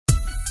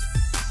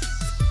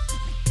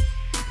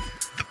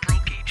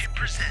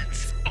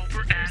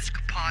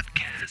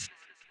Podcast.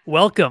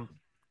 Welcome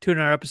to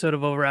another episode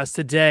of Over Us.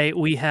 Today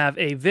we have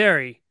a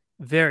very,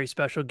 very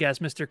special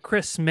guest. Mr.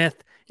 Chris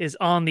Smith is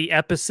on the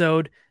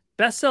episode.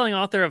 Best-selling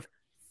author of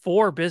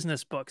 4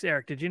 business books.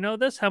 Eric, did you know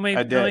this? How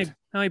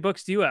many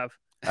books do you have?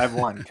 I have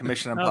 1,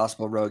 Commission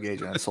Impossible Rogue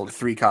Agent. I sold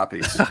 3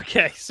 copies.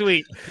 Okay,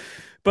 sweet.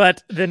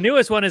 But the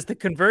newest one is the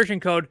Conversion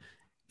Code.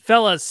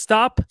 Fellas,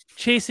 stop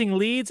chasing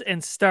leads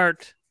and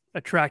start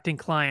attracting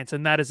clients.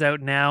 And that is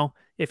out now.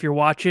 If you're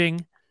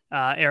watching,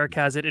 Eric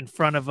has it in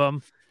front of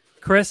him.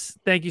 Chris,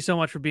 thank you so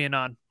much for being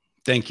on.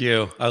 Thank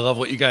you. I love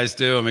what you guys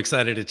do. I'm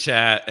excited to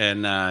chat.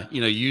 And,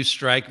 you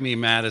strike me,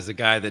 Matt, as a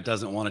guy that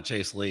doesn't want to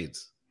chase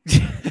leads.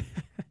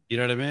 You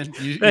know what I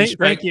mean?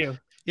 Thank you.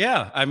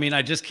 Yeah. I mean,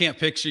 I just can't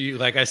picture you.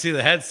 Like, I see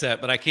the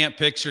headset, but I can't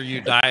picture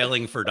you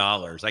dialing for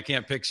dollars. I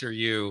can't picture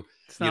you,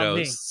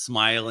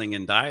 smiling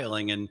and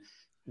dialing. And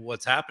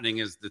what's happening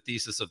is the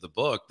thesis of the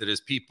book that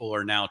is people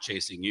are now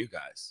chasing you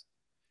guys,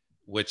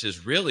 which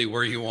is really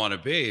where you want to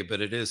be.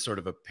 But it is sort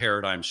of a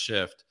paradigm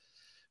shift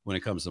when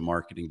it comes to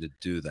marketing to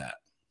do that.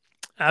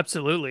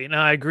 Absolutely. No,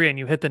 I agree. And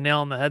you hit the nail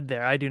on the head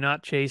there. I do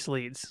not chase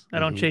leads. I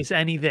don't chase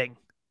anything.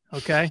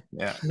 Okay.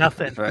 Yeah.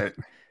 Nothing. Right.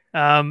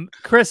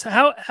 Chris,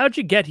 how'd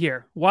you get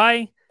here?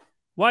 Why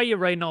are you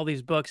writing all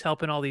these books,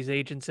 helping all these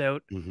agents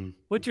out?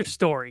 What's your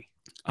story?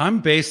 I'm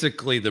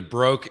basically the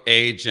broke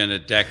agent a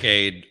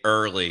decade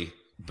early,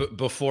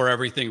 before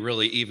everything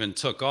really even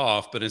took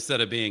off. But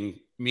instead of being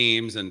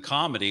memes and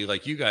comedy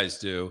like you guys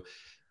do,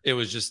 it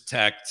was just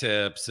tech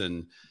tips.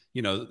 And,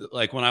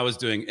 like when I was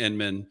doing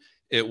Inman,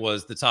 it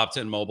was the top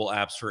 10 mobile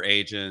apps for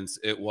agents.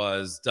 It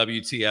was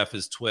WTF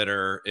is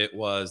Twitter. It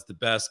was the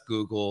best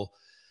Google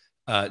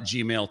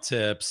Gmail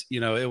tips.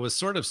 It was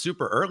sort of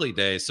super early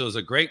days. So it was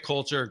a great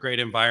culture, a great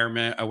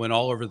environment. I went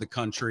all over the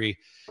country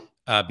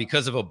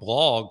because of a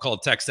blog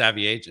called Tech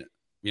Savvy Agent.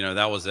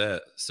 That was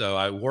it. So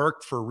I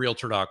worked for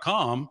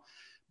Realtor.com,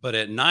 but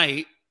at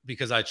night,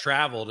 because I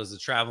traveled as a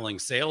traveling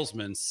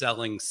salesman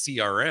selling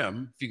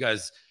CRM, if you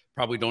guys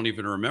probably don't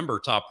even remember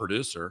Top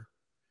Producer.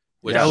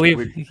 We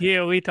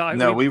talked.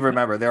 No, we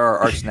remember. They're our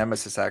arch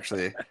nemesis,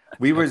 actually.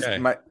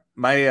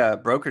 My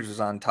brokerage was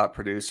on Top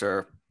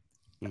Producer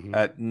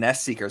at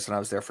Nest Seekers when I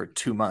was there for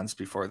 2 months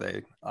before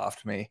they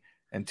offed me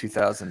in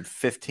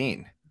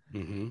 2015.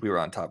 We were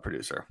on Top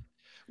Producer.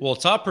 Well,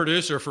 Top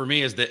Producer for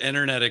me is the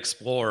Internet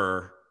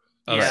Explorer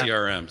of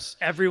CRMs.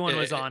 Everyone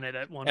was on it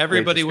at one point.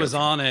 Everybody was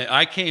on it.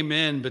 I came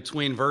in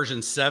between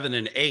version 7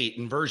 and 8,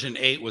 and version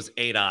 8 was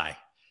 8i,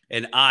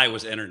 and I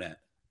was Internet.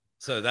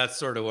 So that's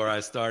sort of where I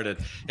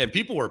started. And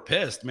people were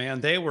pissed, man.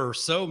 They were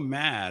so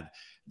mad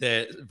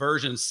that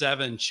version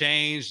 7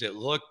 changed. It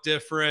looked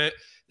different.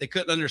 They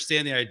couldn't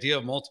understand the idea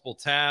of multiple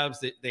tabs.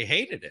 They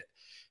hated it.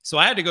 So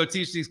I had to go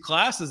teach these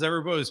classes.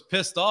 Everybody was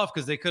pissed off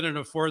because they couldn't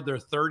afford their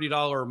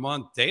 $30 a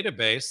month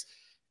database.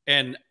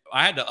 And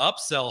I had to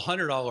upsell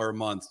 $100 a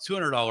month,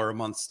 $200 a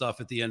month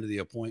stuff at the end of the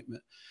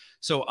appointment.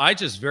 So I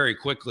just very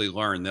quickly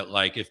learned that,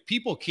 like, if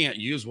people can't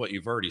use what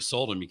you've already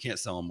sold them, you can't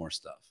sell them more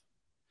stuff.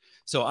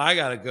 So I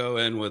got to go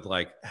in with,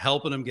 like,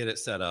 helping them get it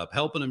set up,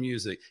 helping them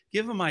use it,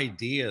 give them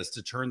ideas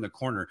to turn the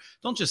corner.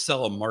 Don't just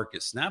sell a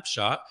market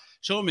snapshot.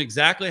 Show them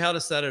exactly how to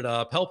set it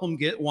up, help them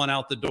get one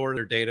out the door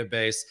to their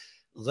database,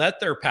 let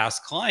their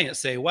past clients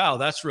say, wow,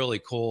 that's really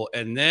cool.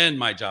 And then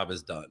my job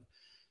is done.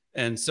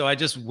 And so I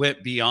just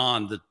went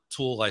beyond the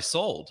tool I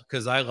sold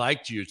because I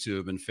liked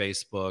YouTube and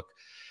Facebook.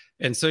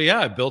 And so,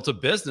 I built a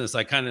business.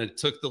 I kind of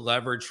took the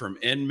leverage from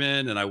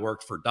Inman and I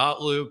worked for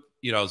Dotloop.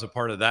 I was a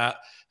part of that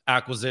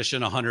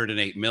acquisition,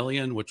 108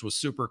 million, which was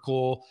super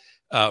cool.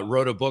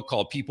 Wrote a book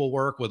called People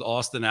Work with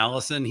Austin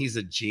Allison. He's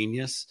a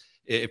genius.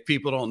 If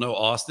people don't know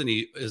Austin,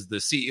 he is the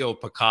CEO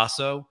of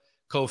Picasso,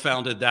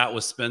 co-founded that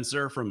with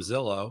Spencer from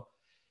Zillow.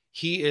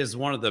 He is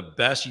one of the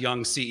best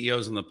young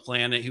CEOs on the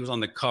planet. He was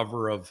on the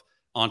cover of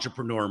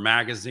Entrepreneur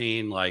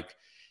magazine. Like,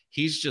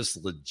 he's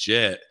just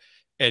legit.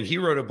 And he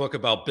wrote a book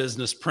about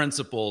business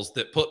principles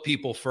that put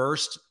people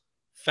first,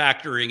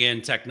 factoring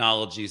in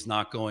technologies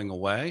not going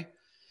away.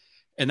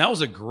 And that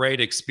was a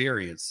great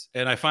experience.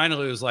 And I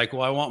finally was like,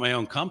 well, I want my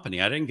own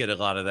company. I didn't get a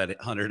lot of that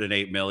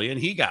 108 million.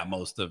 He got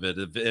most of it.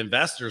 The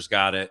investors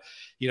got it.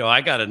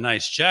 I got a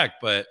nice check,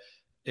 but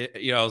I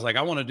was like,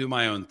 I want to do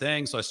my own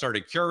thing. So I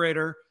started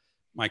Curator.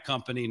 My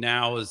company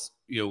now is,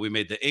 we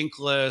made the Inc.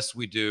 list.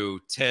 We do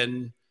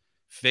 10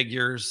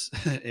 figures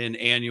in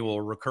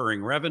annual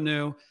recurring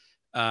revenue.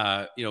 We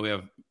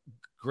have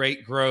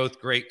great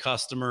growth, great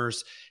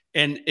customers.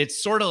 And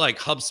it's sort of like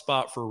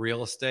HubSpot for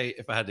real estate,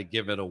 if I had to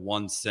give it a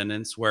one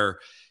sentence, where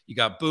you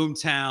got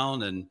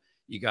Boomtown and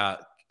you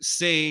got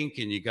Sync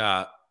and you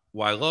got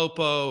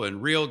Ylopo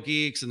and Real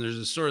Geeks. And there's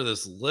just sort of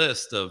this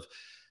list of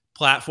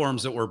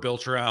platforms that were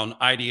built around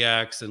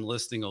IDX and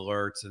listing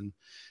alerts. And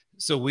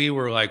so we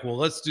were like, well,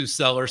 let's do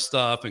seller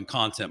stuff and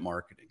content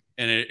marketing.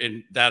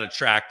 And that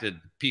attracted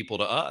people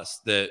to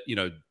us that,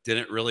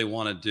 didn't really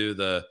want to do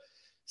the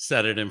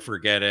set it and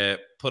forget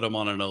it, put them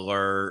on an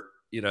alert.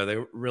 They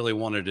really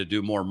wanted to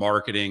do more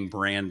marketing,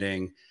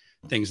 branding,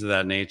 things of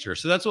that nature.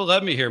 So that's what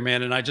led me here,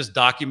 man. And I just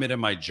documented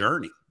my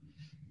journey.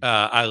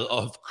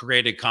 I've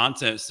created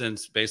content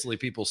since basically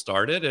people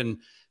started, and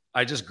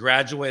I just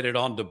graduated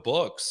onto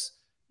books.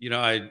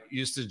 I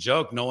used to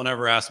joke, no one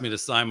ever asked me to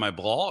sign my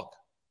blog.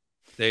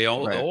 They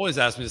always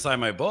asked me to sign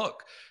my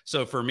book.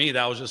 So for me,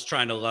 that was just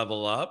trying to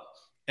level up.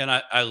 And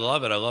I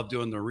love it. I love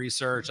doing the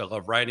research. I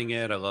love writing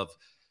it. I love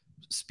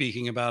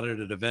speaking about it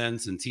at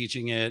events and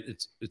teaching it.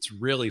 It's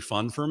really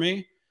fun for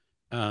me.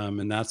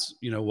 And that's,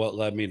 what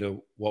led me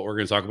to what we're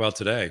going to talk about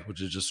today,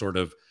 which is just sort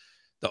of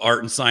the art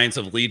and science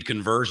of lead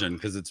conversion,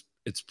 because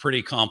it's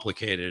pretty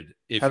complicated.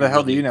 How the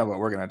hell do you know what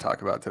we're going to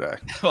talk about today?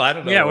 Well, I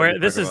don't know. Yeah,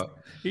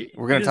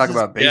 we're going to talk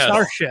about baseball. This is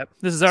our ship.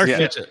 This is our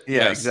ship.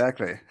 Yeah,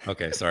 exactly.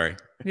 Okay, sorry.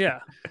 Yeah,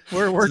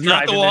 we're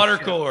not the water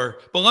cooler.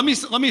 But let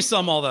me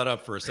sum all that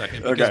up for a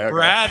second, because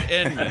Brad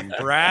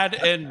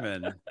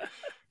Inman,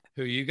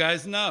 who you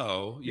guys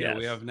know,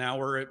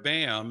 we're at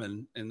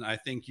BAM, and I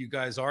think you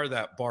guys are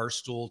that bar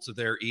stool to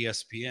their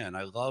ESPN.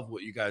 I love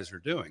what you guys are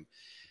doing.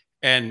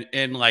 And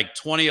in like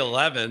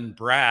 2011,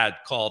 Brad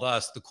called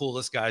us the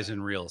coolest guys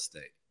in real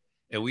estate.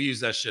 And we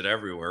use that shit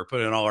everywhere, put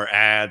in all our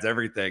ads,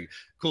 everything.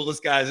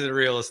 Coolest guys in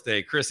real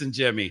estate, Chris and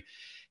Jimmy.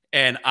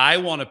 And I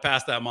want to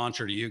pass that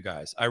mantra to you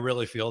guys. I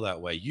really feel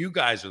that way. You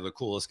guys are the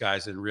coolest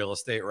guys in real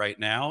estate right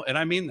now. And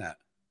I mean that.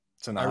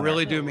 I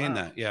really do mean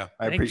that. Yeah.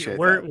 I appreciate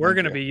that. We're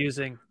going to be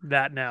using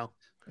that now.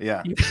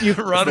 Yeah. You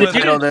run with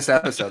it on this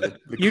episode.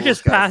 You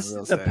just passed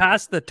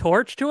the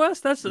torch to us.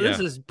 This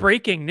is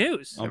breaking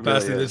news. I'm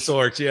passing the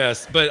torch.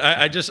 Yes. But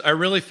I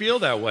really feel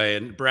that way.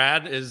 And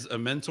Brad is a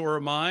mentor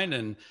of mine,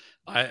 and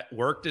I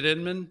worked at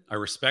Inman. I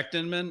respect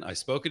Inman. I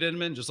spoke at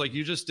Inman just like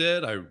you just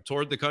did. I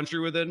toured the country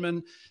with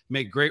Inman,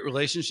 made great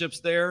relationships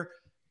there.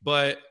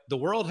 But the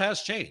world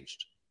has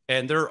changed,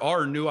 and there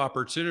are new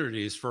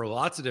opportunities for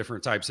lots of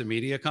different types of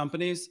media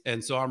companies.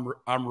 And so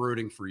I'm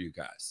rooting for you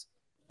guys.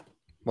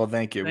 Well,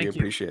 thank you. We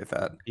appreciate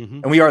that.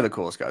 And we are the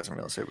coolest guys in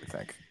real estate, we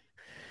think.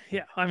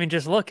 Yeah, I mean,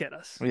 just look at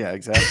us. Yeah,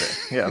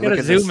 exactly. Yeah, look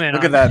at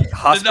that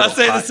hospital. Did not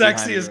say the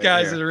sexiest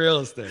guys in real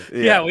estate.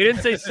 Yeah, we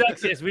didn't say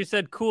sexiest. We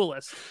said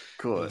coolest.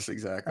 Coolest,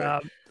 exactly.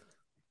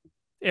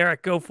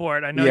 Eric, go for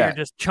it. I know you're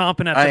just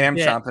chomping at the bit. I am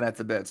chomping at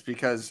the bits,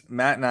 because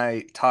Matt and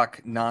I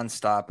talk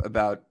nonstop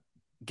about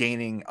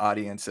gaining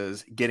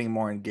audiences, getting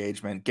more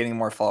engagement, getting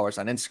more followers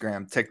on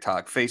Instagram,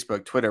 TikTok,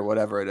 Facebook, Twitter,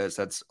 whatever it is.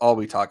 That's all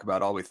we talk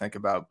about, all we think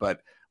about.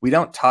 But we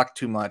don't talk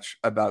too much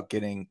about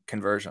getting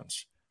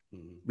conversions.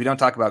 We don't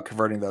talk about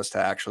converting those to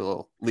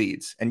actual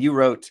leads. And you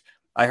wrote,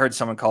 I heard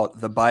someone call it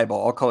the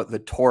Bible. I'll call it the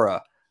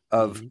Torah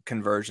of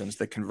conversions,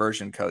 the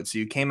conversion code. So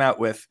you came out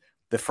with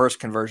the first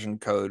conversion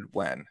code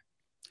when?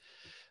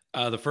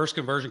 The first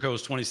conversion code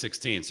was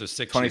 2016. So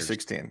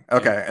 2016. Years.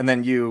 Okay. And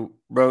then you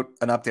wrote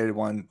an updated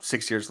one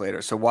 6 years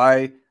later. So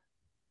why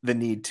the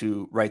need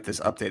to write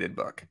this updated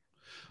book?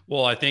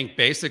 Well, I think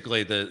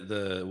basically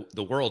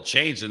the world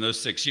changed in those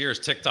 6 years.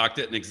 TikTok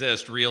didn't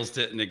exist. Reels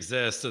didn't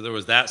exist. So there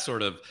was that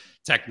sort of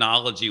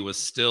technology was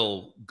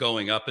still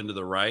going up into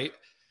the right.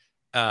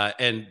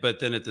 But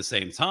then at the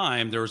same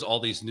time, there was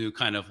all these new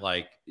kind of,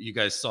 like you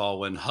guys saw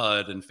when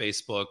HUD and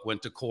Facebook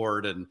went to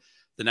court, and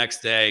the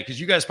next day, because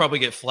you guys probably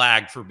get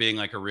flagged for being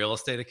like a real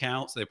estate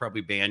account. So they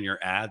probably ban your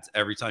ads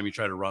every time you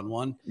try to run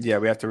one. Yeah,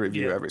 we have to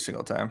review every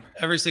single time.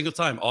 Every single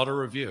time, auto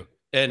review.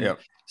 And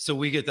so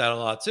we get that a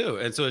lot too.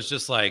 And so it's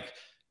just like,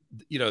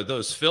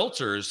 those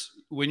filters,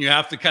 when you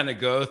have to kind of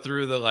go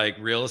through the like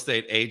real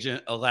estate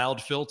agent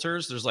allowed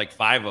filters, there's like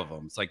 5 of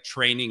them. It's like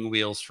training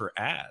wheels for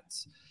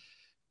ads.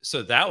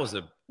 So that was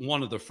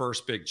one of the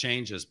first big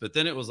changes. But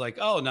then it was like,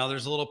 oh, now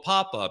there's a little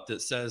pop-up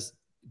that says,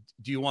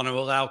 do you want to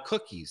allow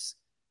cookies?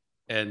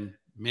 And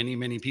many,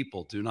 many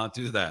people do not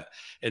do that.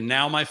 And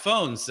now my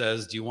phone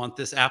says, do you want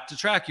this app to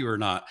track you or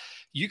not?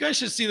 You guys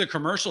should see the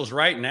commercials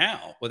right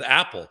now with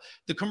Apple.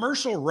 The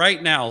commercial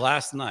right now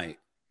last night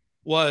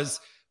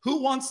was,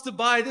 who wants to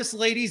buy this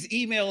lady's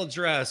email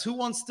address? Who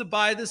wants to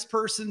buy this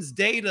person's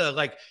data?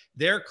 Like,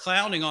 they're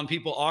clowning on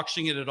people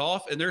auctioning it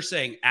off, and they're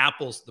saying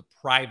Apple's the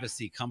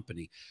privacy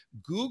company.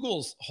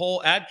 Google's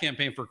whole ad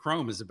campaign for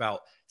Chrome is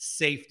about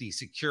safety,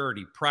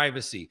 security,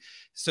 privacy.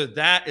 So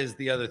that is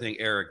the other thing,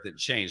 Eric, that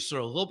changed.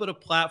 So a little bit of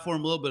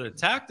platform, a little bit of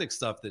tactic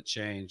stuff that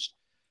changed,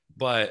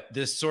 but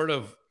this sort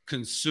of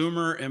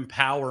consumer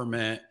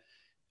empowerment.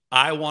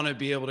 I want to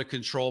be able to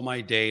control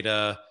my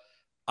data.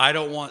 I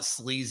don't want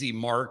sleazy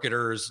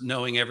marketers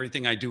knowing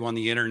everything I do on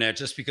the internet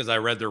just because I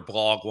read their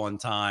blog one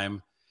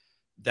time.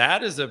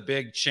 That is a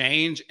big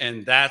change.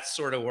 And that's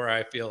sort of where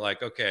I feel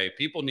like, okay,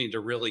 people need to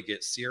really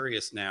get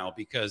serious now,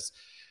 because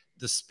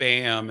the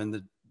spam and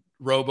the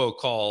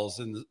robocalls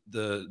and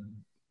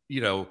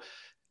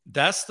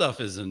that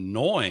stuff is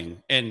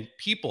annoying, and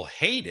people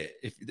hate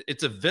it.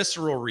 It's a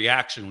visceral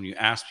reaction when you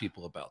ask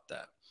people about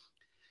that.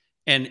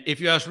 And if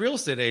you ask real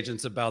estate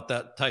agents about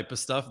that type of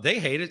stuff, they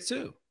hate it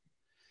too.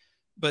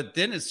 But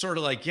then it's sort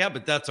of like, yeah,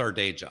 but that's our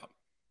day job.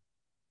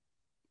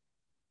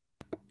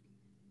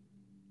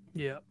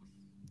 Yeah.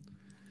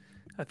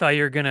 I thought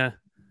you were gonna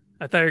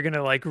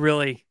like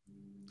really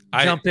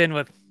jump in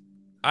with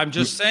I'm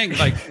just saying,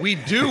 like, we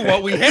do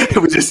what we hate.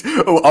 We just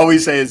all we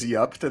say is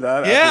 "yup" to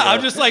that. Yeah,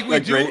 I'm just like, we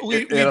do.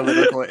 We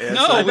analytical answer.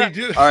 No, we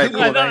do. All right,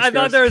 cool. I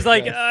thought there was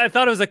like I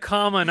thought it was a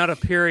comma, not a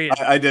period.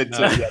 I did too.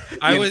 No. Yeah.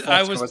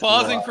 I was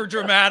pausing for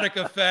dramatic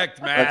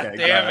effect, Matt. Okay,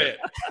 damn it!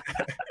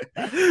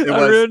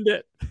 I ruined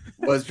it.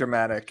 Was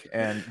dramatic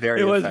and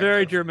very. It was effective.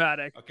 very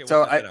dramatic. Okay,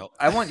 so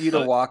I want you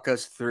to walk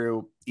us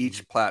through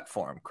each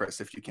platform, Chris,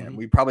 if you can.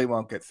 We probably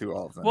won't get through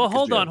all of them. Well,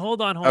 hold on.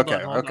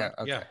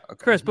 Okay.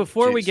 Chris,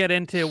 before we get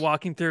into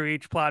walking through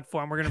each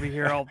platform, we're going to be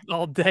here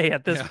all day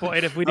at this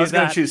point. If we do that,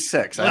 going to choose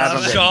 6.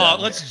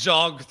 Let's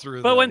jog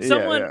through. But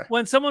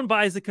when someone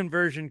buys the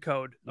conversion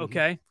code,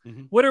 okay,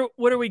 what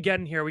are we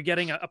getting here? Are we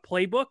getting a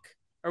playbook?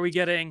 Are we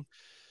getting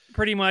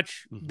pretty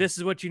much this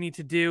is what you need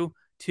to do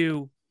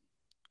to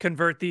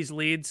convert these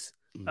leads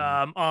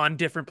on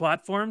different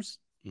platforms?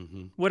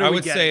 What I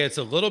would say it's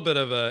a little bit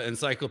of an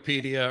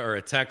encyclopedia or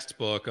a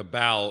textbook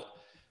about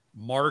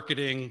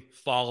marketing,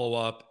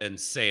 follow-up, and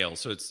sales.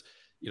 So it's,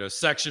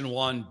 section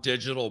 1,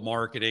 digital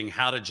marketing,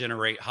 how to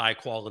generate high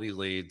quality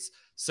leads.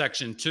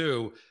 Section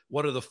 2,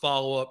 what are the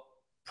follow-up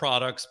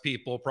products,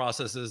 people,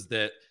 processes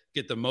that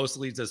get the most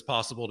leads as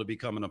possible to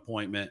become an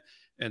appointment.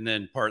 And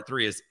then part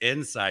 3 is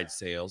inside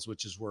sales,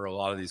 which is where a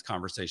lot of these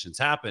conversations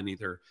happen,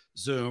 either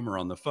Zoom or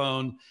on the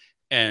phone.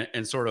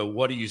 And sort of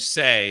what do you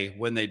say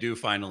when they do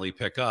finally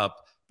pick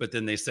up, but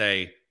then they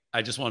say,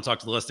 I just want to talk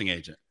to the listing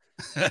agent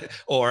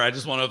or I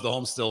just want to have the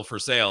home still for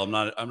sale.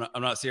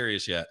 I'm not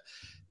serious yet.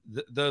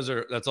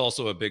 That's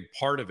also a big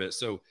part of it.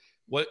 So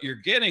what you're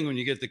getting when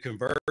you get the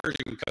conversion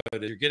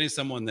code, you're getting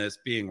someone that's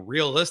being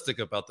realistic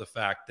about the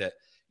fact that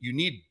you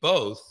need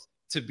both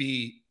to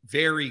be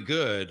very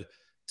good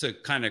to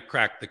kind of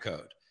crack the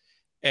code.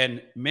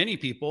 And many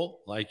people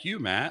like you,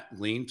 Matt,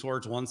 lean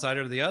towards one side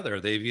or the other.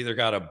 They've either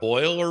got a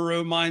boiler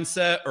room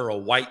mindset or a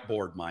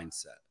whiteboard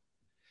mindset.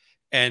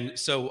 And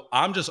so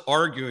I'm just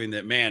arguing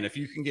that, man, if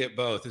you can get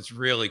both, it's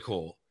really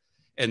cool.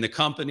 And the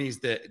companies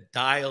that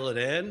dial it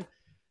in,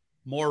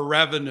 more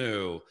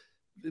revenue,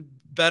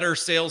 better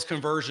sales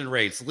conversion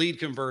rates, lead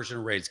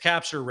conversion rates,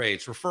 capture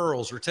rates,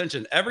 referrals,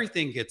 retention,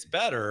 everything gets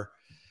better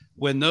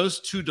when those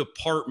two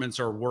departments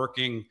are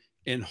working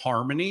in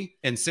harmony.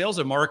 And sales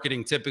and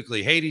marketing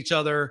typically hate each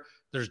other.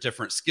 There's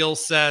different skill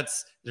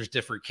sets. There's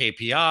different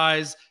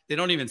KPIs. They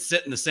don't even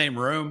sit in the same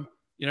room.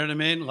 You know what I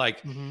mean?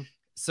 Like,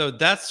 so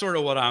that's sort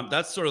of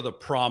that's sort of the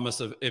promise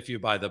of If You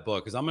Buy the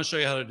Book, is I'm going to show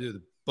you how to do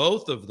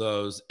both of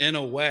those in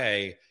a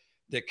way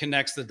that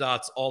connects the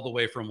dots all the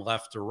way from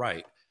left to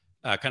right,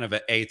 kind of an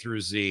A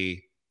through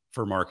Z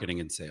for marketing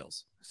and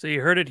sales. So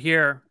you heard it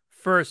here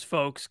first,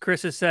 folks.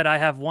 Chris has said I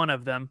have one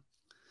of them.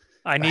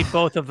 I need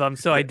both of them,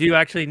 so I do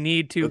actually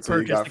need to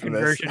purchase the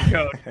conversion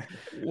code.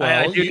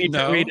 Well, I do need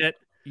to read it.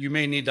 You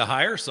may need to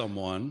hire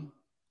someone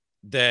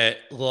that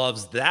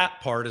loves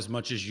that part as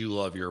much as you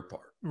love your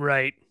part.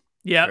 Right.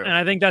 Yeah, and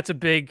I think that's a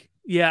big,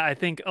 I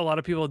think a lot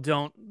of people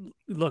don't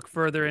look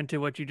further into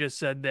what you just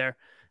said there.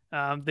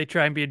 They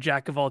try and be a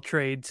jack of all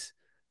trades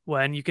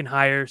when you can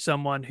hire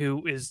someone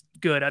who is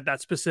good at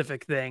that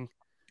specific thing.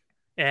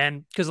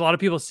 And because a lot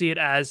of people see it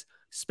as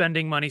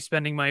spending money,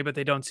 but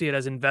they don't see it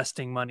as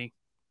investing money.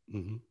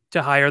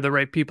 To hire the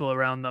right people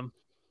around them.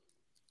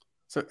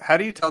 So how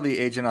do you tell the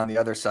agent on the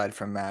other side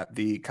from Matt,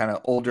 the kind of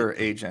older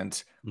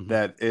agent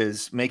that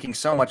is making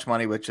so much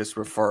money with just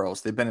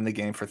referrals? They've been in the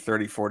game for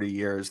 30, 40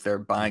 years. They're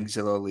buying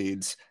Zillow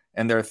leads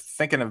and they're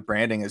thinking of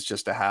branding as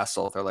just a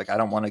hassle. They're like, I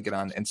don't want to get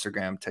on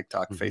Instagram,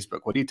 TikTok, Facebook.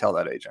 What do you tell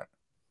that agent?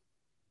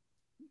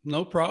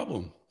 No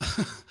problem.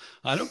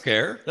 I don't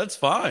care. That's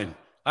fine.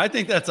 I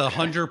think that's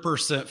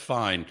 100%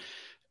 fine.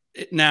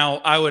 Now,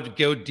 I would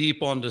go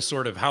deep onto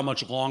sort of how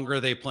much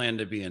longer they plan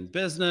to be in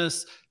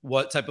business,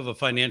 what type of a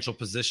financial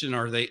position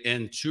are they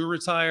in to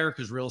retire,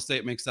 because real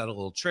estate makes that a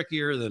little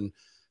trickier than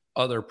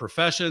other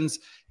professions.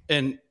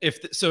 And if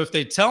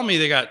they tell me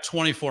they got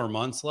 24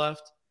 months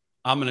left,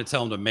 I'm going to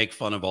tell them to make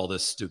fun of all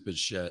this stupid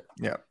shit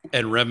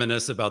and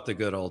reminisce about the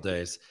good old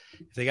days.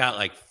 If they got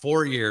like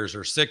 4 years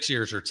or 6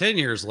 years or 10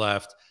 years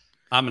left,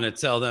 I'm going to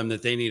tell them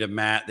that they need a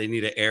Matt, they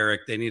need a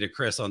Eric, they need a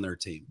Chris on their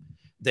team.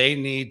 They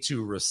need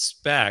to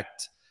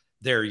respect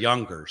their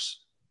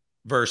youngers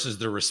versus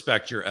the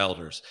respect your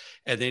elders.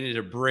 And they need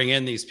to bring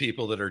in these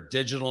people that are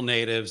digital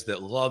natives,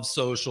 that love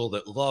social,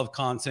 that love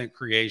content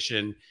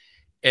creation.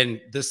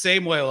 And the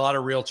same way a lot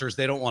of realtors,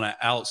 they don't want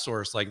to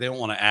outsource, like they don't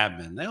want to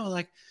admin. They don't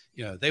like,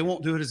 they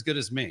won't do it as good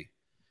as me.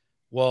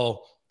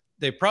 Well,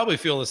 they probably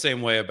feel the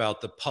same way about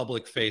the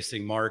public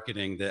facing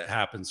marketing that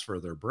happens for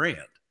their brand,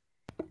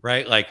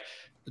 right? Like,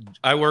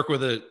 I work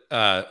with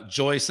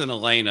Joyce and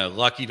Elena,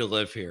 lucky to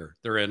live here.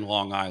 They're in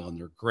Long Island.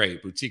 They're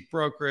great. Boutique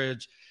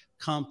brokerage,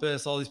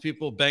 Compass, all these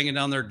people banging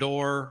down their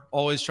door,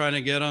 always trying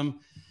to get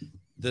them.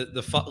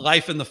 The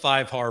life in the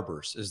 5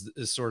 harbors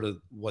is sort of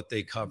what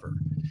they cover.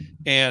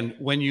 And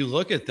when you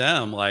look at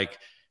them, like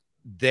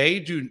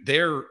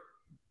they're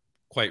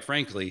quite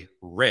frankly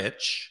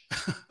rich.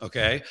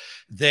 Okay.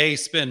 They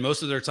spend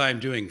most of their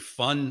time doing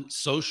fun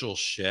social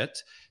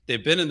shit.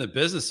 They've been in the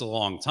business a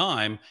long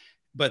time.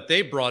 But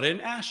they brought in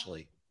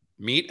Ashley.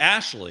 Meet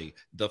Ashley,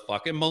 the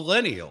fucking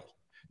millennial,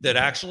 that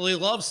actually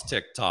loves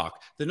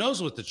TikTok, that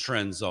knows what the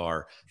trends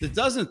are, that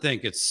doesn't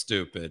think it's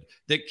stupid,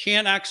 that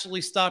can't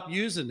actually stop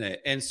using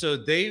it. And so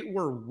they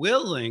were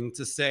willing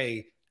to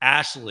say,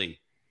 Ashley,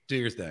 do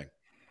your thing.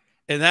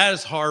 And that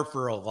is hard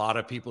for a lot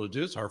of people to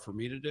do. It's hard for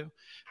me to do.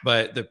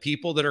 But the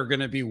people that are going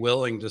to be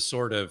willing to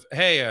sort of,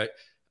 hey,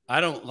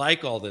 I don't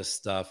like all this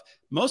stuff.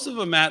 Most of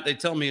them, Matt, they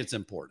tell me it's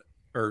important.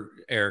 Or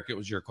Eric, it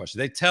was your question.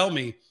 They tell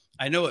me,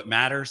 I know it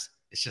matters.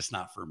 It's just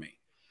not for me.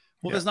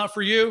 Well, if it's not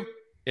for you,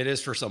 it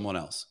is for someone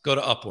else. Go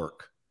to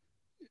Upwork.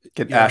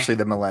 Get Ashley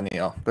the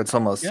millennial. That's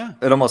almost,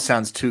 it almost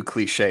sounds too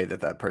cliche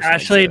that person.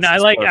 Ashley, and I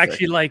like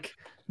actually like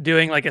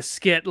doing like a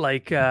skit,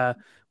 like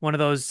one of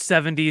those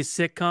 70s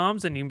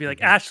sitcoms, and you can be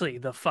like, Ashley,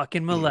 the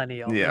fucking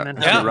millennial. Yeah. And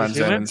then she runs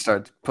in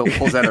and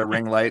pulls out a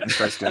ring light and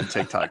starts doing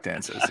TikTok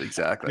dances.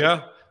 Exactly.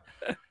 Yeah.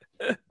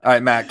 All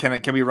right, Matt,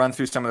 can we run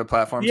through some of the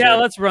platforms? Yeah,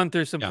 let's run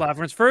through some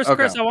platforms. First,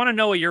 Chris, I want to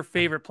know what your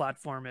favorite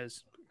platform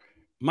is.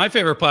 My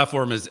favorite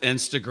platform is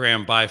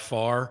Instagram by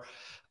far.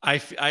 I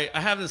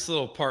have this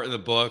little part in the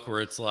book where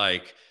it's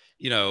like,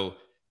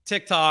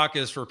 TikTok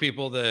is for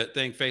people that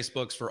think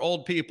Facebook's for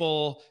old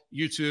people.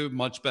 YouTube,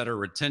 much better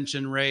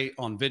retention rate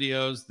on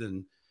videos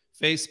than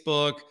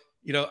Facebook.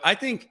 I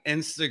think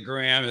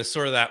Instagram is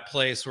sort of that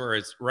place where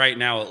it's right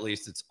now, at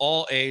least, it's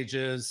all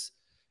ages,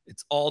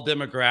 it's all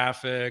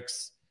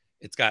demographics,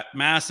 it's got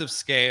massive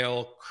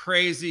scale,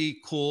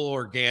 crazy, cool,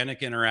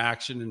 organic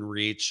interaction and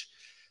reach.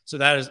 So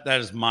that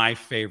is my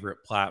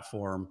favorite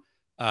platform.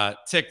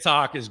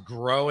 TikTok is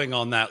growing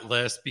on that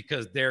list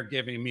because they're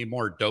giving me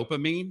more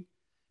dopamine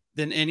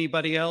than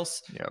anybody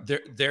else. Yep.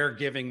 They're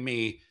giving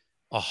me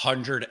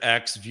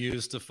 100x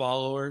views to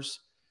followers,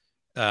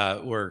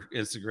 where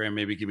Instagram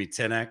maybe give me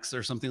 10x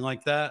or something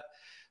like that.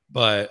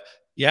 But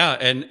yeah,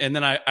 and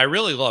then I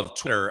really love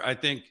Twitter. I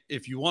think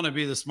if you want to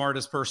be the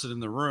smartest person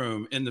in the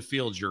room in the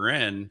field you're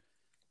in,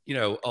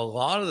 a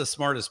lot of the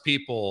smartest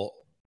people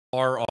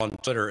are on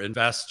Twitter,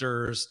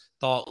 investors,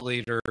 thought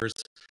leaders.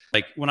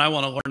 Like when I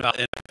want to learn about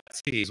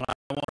NFTs, when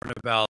I want to learn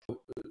about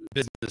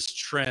business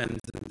trends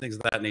and things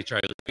of that nature,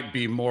 I like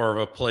be more of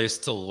a place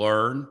to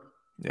learn,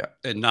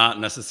 and not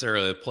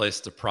necessarily a place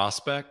to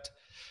prospect.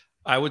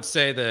 I would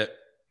say that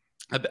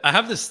I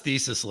have this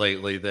thesis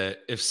lately that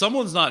if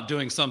someone's not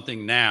doing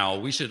something now,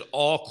 we should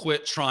all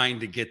quit trying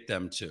to get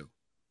them to.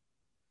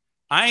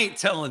 I ain't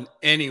telling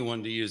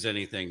anyone to use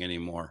anything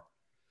anymore,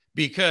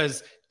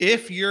 because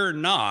if you're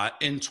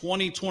not in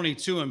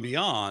 2022 and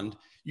beyond,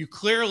 you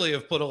clearly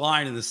have put a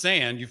line in the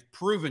sand. You've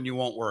proven you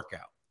won't work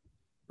out,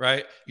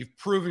 right? You've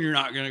proven you're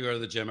not going to go to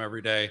the gym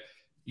every day.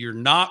 You're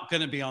not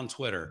going to be on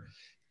Twitter.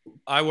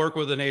 I work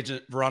with an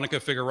agent, Veronica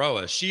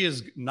Figueroa. She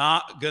is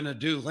not going to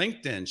do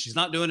LinkedIn. She's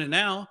not doing it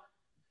now.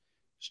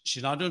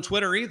 She's not doing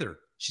Twitter either.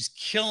 She's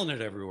killing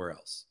it everywhere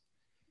else.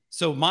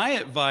 So my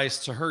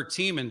advice to her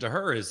team and to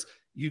her is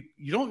you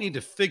don't need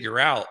to figure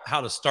out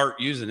how to start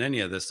using any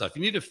of this stuff.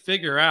 You need to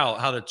figure out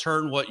how to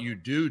turn what you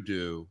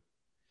do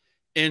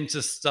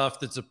into stuff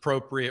that's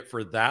appropriate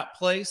for that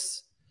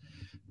place.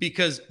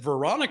 Because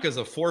Veronica is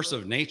a force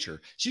of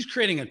nature. She's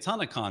creating a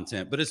ton of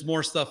content, but it's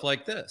more stuff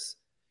like this.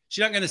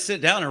 She's not going to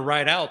sit down and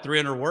write out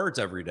 300 words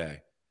every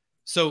day.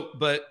 So,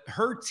 but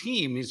her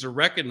team needs to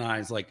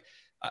recognize, like,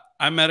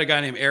 I met a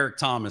guy named Eric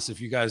Thomas. If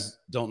you guys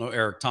don't know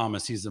Eric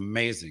Thomas, he's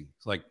amazing.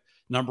 Like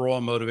 #1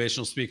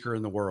 motivational speaker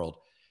in the world.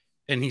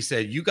 And he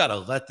said, you got to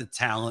let the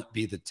talent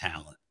be the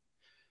talent.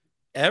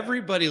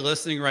 Everybody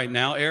listening right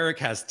now, Eric,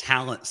 has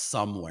talent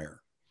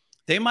somewhere.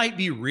 They might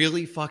be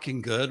really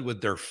fucking good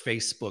with their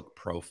Facebook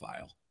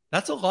profile.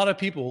 That's a lot of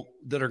people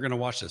that are going to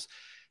watch this.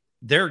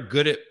 They're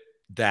good at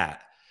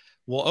that.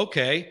 Well,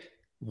 okay,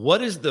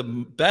 what is the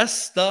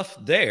best stuff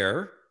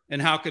there?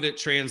 And how could it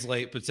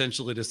translate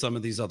potentially to some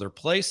of these other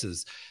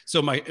places?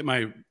 So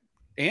my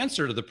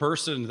answer to the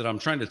person that I'm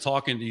trying to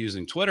talk into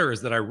using Twitter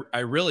is that I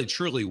really,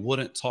 truly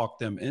wouldn't talk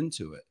them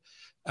into it.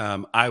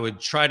 I would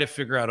try to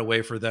figure out a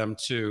way for them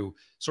to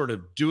sort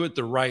of do it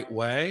the right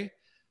way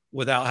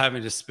without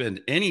having to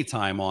spend any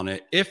time on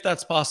it. If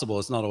that's possible,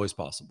 it's not always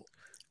possible.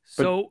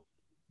 So,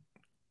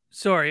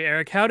 sorry,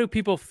 Eric, how do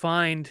people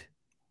find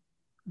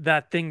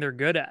that thing they're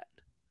good at?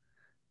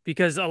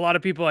 Because a lot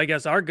of people, I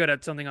guess, are good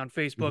at something on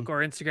Facebook or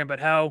Instagram, but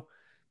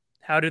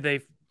how do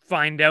they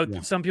find out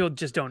that some people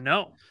just don't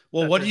know?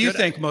 Well, what do you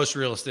think most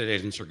real estate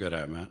agents are good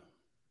at, Matt?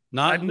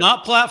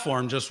 Not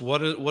platform, just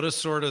what is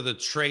sort of the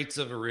traits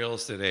of a real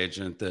estate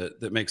agent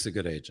that makes a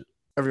good agent?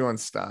 Everyone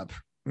stop.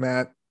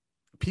 Matt,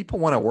 people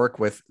want to work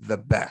with the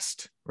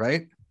best,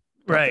 right?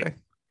 Right. Okay.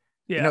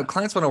 Yeah.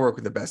 Clients want to work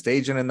with the best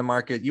agent in the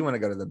market. You want to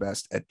go to the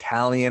best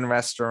Italian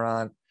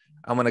restaurant.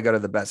 I want to go to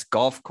the best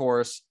golf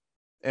course.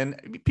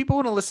 And people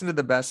want to listen to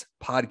the best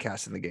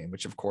podcast in the game,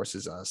 which of course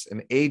is us.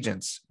 And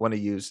agents want to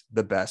use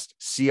the best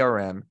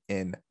CRM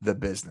in the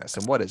business.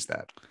 And what is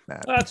that,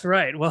 Matt? That's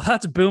right. Well,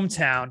 that's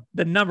Boomtown,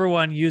 the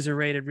 #1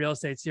 user-rated real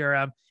estate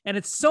CRM. And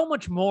it's so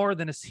much more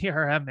than a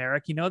CRM,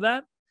 Eric. You know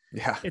that?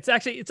 Yeah. It's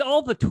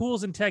all the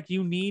tools and tech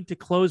you need to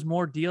close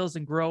more deals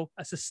and grow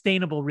a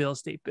sustainable real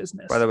estate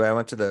business. By the way, I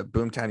went to the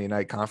Boomtown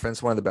Unite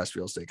conference, one of the best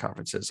real estate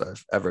conferences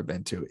I've ever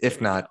been to, if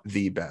not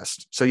the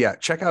best. So yeah,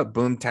 check out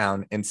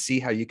Boomtown and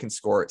see how you can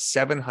score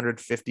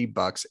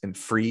 $750 in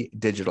free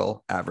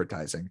digital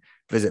advertising.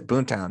 Visit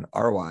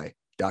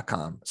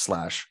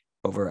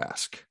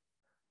boomtownry.com/overask.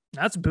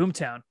 That's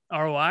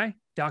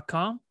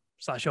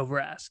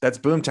boomtownry.com/overask. That's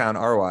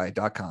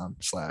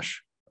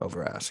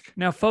boomtownry.com/overask.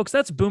 Now, folks,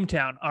 that's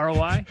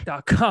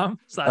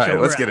boomtownry.com/overask. All right,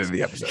 let's get into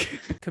the episode.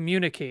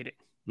 Communicating.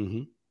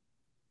 Mm-hmm.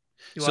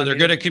 So they're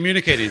good at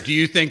communicating. Do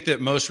you think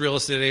that most real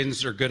estate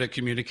agents are good at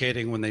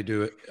communicating when they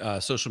do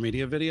social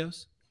media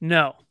videos?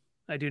 No,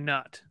 I do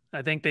not.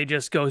 I think they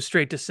just go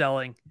straight to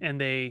selling,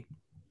 and they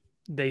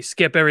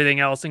skip everything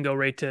else and go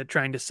right to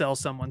trying to sell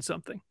someone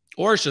something.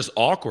 Or it's just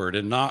awkward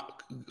and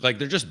not like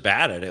they're just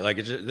bad at it.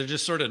 Like they're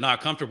just sort of not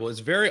comfortable.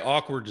 It's very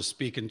awkward to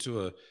speak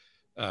into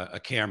a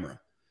camera.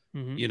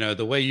 Mm-hmm. You know,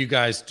 the way you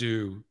guys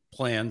do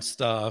plan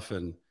stuff.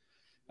 And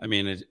I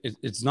mean,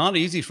 it's not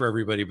easy for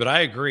everybody, but I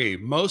agree.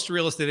 Most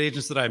real estate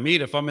agents that I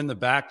meet, if I'm in the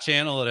back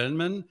channel at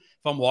Inman,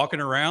 if I'm walking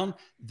around,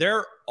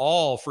 they're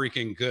all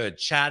freaking good,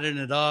 chatting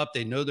it up.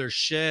 They know their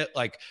shit.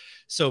 Like,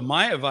 so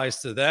my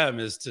advice to them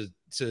is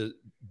to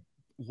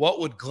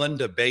what would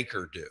Glenda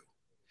Baker do?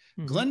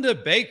 Mm-hmm.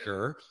 Glenda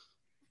Baker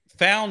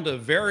found a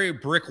very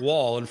brick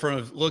wall in front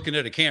of looking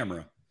at a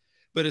camera.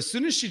 But as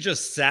soon as she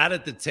just sat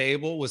at the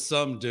table with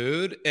some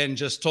dude and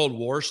just told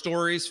war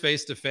stories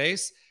face to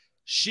face,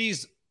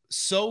 she's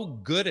so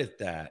good at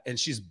that. And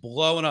she's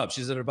blowing up.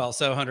 She's at about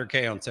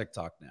 700K on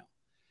TikTok now.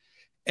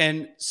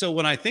 And so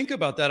when I think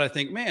about that, I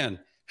think, man,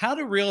 how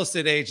do real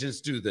estate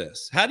agents do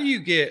this? How do you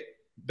get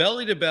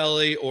belly to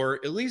belly, or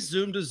at least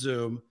Zoom to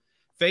Zoom,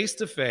 face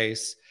to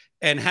face,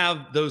 and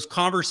have those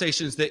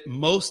conversations that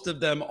most of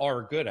them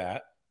are good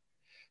at?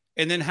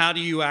 And then how do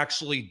you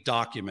actually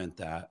document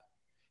that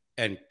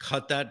and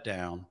cut that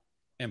down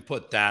and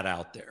put that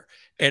out there?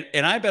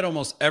 And I bet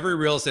almost every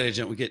real estate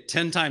agent would get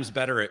 10 times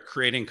better at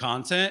creating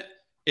content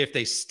if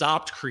they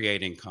stopped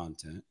creating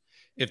content,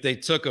 if they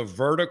took a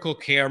vertical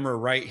camera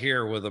right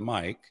here with a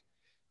mic,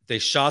 they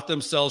shot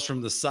themselves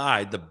from the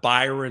side, the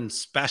Byron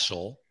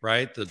special,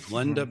 right? The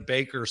Glenda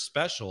Baker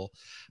special.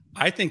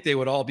 I think they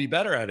would all be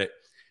better at it.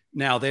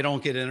 Now, they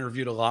don't get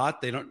interviewed a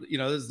lot. They don't, you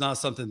know, this is not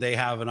something they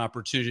have an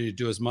opportunity to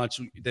do as much.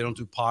 They don't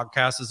do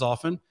podcasts as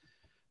often,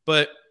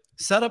 but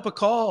set up a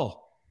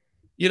call,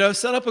 you know,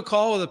 set up a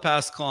call with a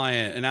past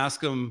client and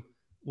ask them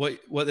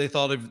what they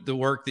thought of the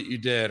work that you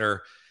did,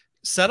 or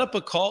set up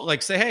a call,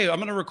 like say, hey, I'm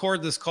going to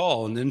record this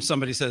call. And then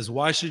somebody says,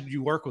 why should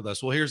you work with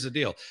us? Well, here's the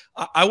deal.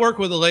 I worked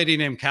with a lady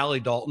named Callie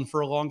Dalton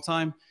for a long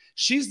time.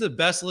 She's the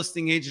best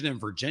listing agent in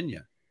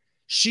Virginia.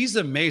 She's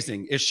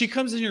amazing. If she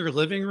comes in your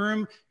living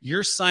room,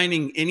 you're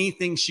signing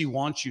anything she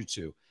wants you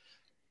to.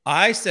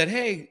 I said,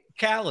 hey,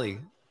 Callie,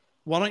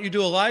 why don't you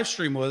do a live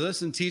stream with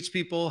us and teach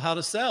people how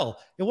to sell?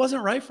 It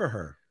wasn't right for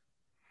her.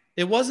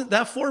 It wasn't,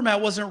 that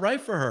format wasn't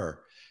right for her.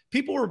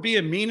 People were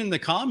being mean in the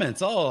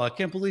comments. Oh, I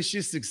can't believe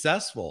she's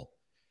successful.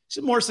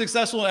 She's more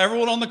successful than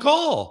everyone on the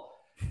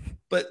call.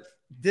 But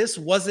this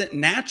wasn't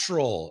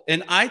natural.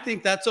 And I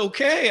think that's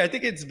okay. I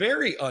think it's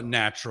very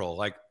unnatural.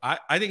 Like,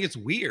 I think it's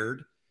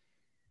weird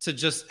to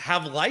just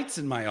have lights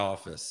in my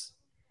office.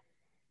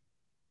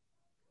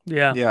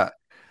 Yeah. Yeah.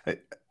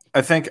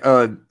 I think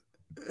an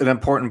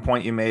important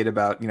point you made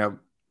about, you know,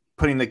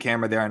 putting the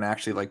camera there and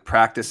actually like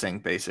practicing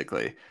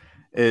basically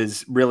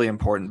is really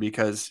important,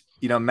 because,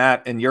 you know,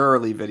 Matt, in your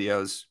early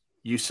videos,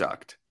 you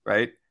sucked,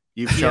 right?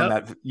 You've shown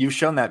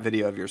that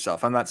video of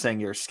yourself. I'm not saying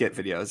your skit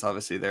videos,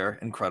 obviously they're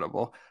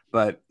incredible,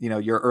 but you know,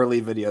 your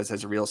early videos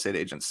as a real estate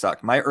agent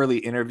sucked. My early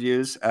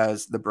interviews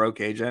as the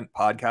broke agent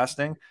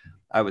podcasting,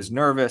 I was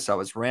nervous. I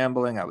was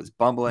rambling. I was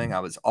bumbling. I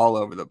was all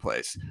over the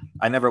place.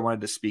 I never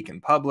wanted to speak in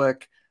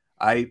public.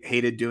 I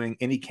hated doing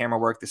any camera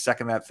work. The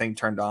second that thing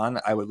turned on,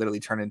 I would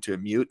literally turn into a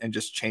mute and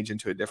just change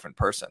into a different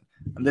person.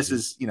 And this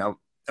is, you know,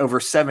 over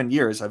 7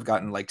 years, I've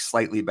gotten like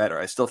slightly better.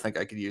 I still think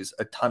I could use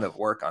a ton of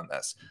work on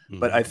this,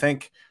 but I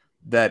think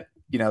that,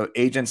 you know,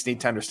 agents need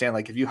to understand,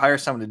 like, if you hire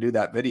someone to do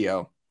that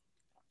video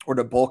or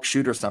to bulk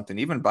shoot or something,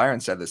 even Byron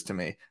said this to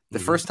me, the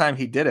first time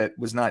he did it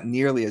was not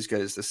nearly as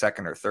good as the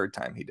second or third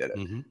time he did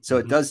it. So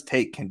it does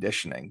take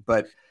conditioning.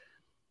 But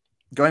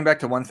going back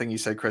to one thing you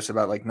said, Chris,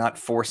 about like not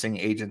forcing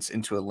agents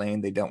into a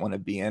lane they don't want to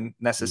be in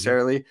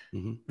necessarily,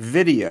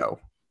 video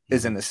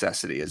is a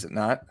necessity, is it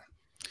not?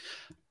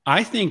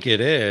 I think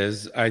it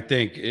is. I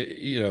think,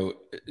 you know,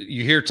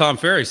 you hear Tom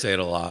Ferry say it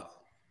a lot,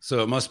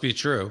 so it must be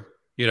true.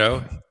 You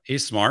know,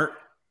 he's smart.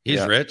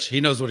 He's rich.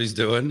 He knows what he's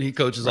doing. He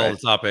coaches all the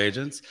top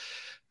agents.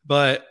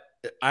 But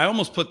I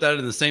almost put that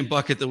in the same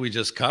bucket that we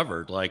just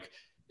covered. Like,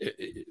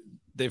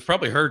 they've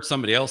probably heard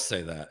somebody else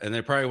say that, and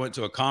they probably went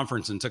to a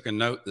conference and took a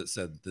note that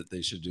said that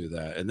they should do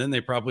that. And then they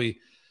probably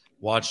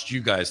watched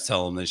you guys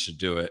tell them they should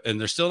do it, and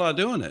they're still not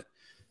doing it.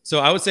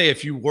 So I would say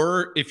if you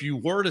were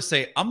to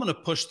say, I'm going to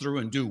push through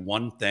and do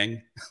one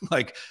thing,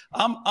 like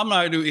I'm not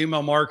going to do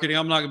email marketing.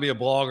 I'm not going to be a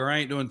blogger. I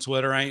ain't doing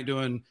Twitter. I ain't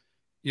doing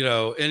you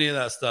know, any of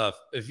that stuff.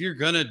 If you're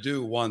going to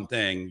do one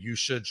thing, you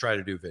should try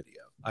to do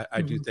video.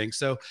 I do think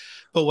so.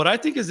 But what I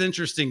think is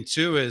interesting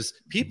too is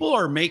people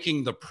are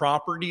making the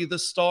property the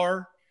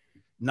star,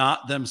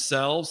 not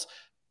themselves.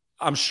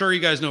 I'm sure you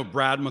guys know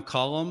Brad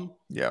McCullum.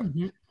 Yeah.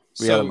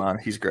 We had him on.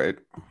 He's great.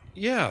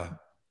 Yeah.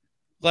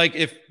 Like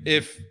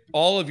if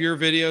all of your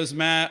videos,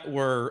 Matt,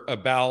 were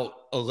about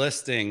a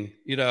listing,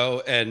 you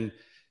know, and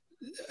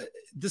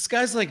this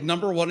guy's like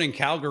 #1 in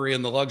Calgary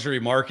in the luxury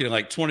market in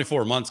like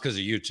 24 months because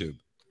of YouTube,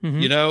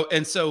 you know?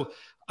 And so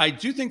I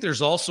do think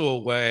there's also a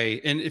way,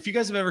 and if you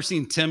guys have ever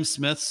seen Tim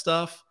Smith's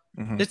stuff,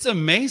 it's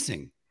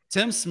amazing.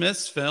 Tim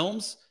Smith's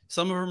films,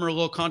 some of them are a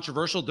little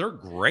controversial. They're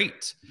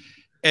great.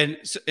 And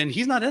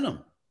he's not in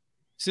them.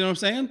 See what I'm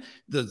saying?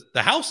 The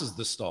house is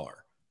the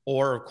star,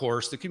 or of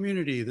course the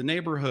community, the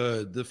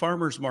neighborhood, the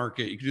farmer's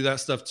market. You can do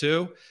that stuff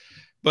too.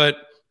 But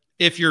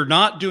if you're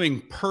not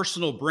doing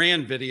personal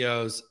brand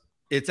videos,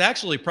 it's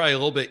actually probably a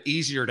little bit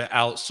easier to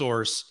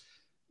outsource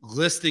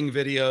listing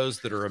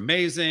videos that are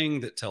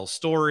amazing, that tell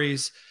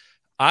stories.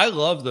 I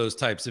love those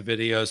types of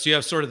videos. So you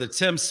have sort of the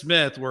Tim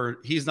Smith where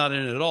he's not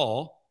in it at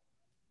all,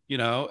 you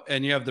know,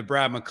 and you have the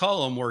Brad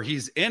McCullum where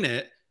he's in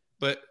it,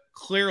 but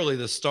clearly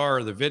the star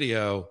of the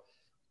video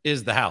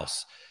is the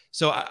house.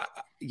 So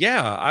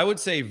yeah, I would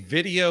say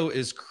video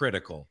is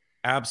critical.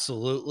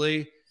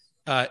 Absolutely.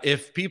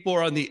 If people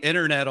are on the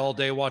internet all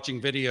day watching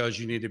videos,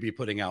 you need to be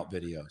putting out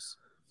videos.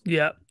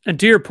 Yeah. And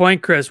to your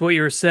point, Chris, what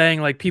you were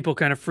saying, like people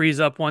kind of freeze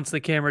up once the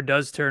camera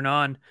does turn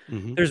on.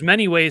 There's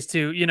many ways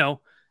to, you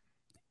know,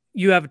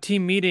 you have a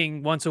team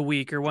meeting once a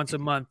week or once a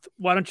month.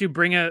 Why don't you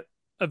bring a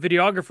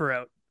videographer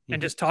out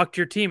and just talk to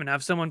your team and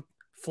have someone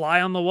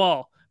fly on the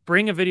wall?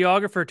 Bring a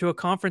videographer to a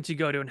conference you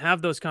go to and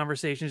have those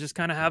conversations. Just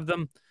kind of have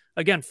them,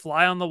 again,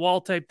 fly on the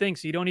wall type thing.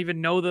 So you don't even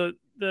know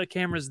the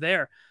camera's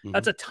there.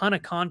 That's a ton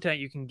of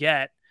content you can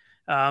get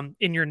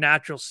in your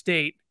natural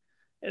state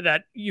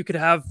that you could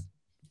have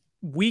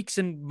weeks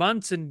and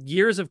months and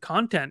years of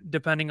content,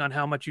 depending on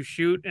how much you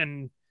shoot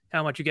and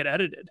how much you get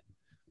edited.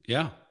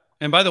 Yeah.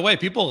 And by the way,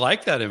 people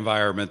like that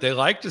environment. They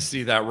like to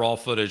see that raw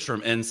footage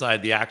from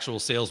inside the actual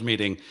sales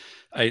meeting.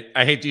 I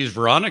hate to use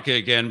Veronica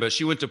again, but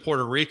she went to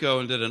Puerto Rico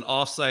and did an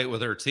offsite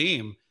with her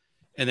team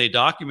and they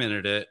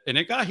documented it and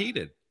it got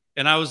heated.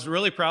 And I was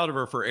really proud of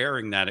her for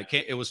airing that.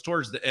 It was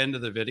towards the end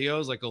of the video. It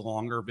was like a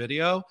longer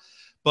video,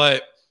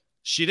 but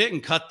she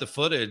didn't cut the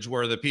footage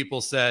where the people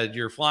said,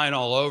 you're flying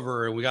all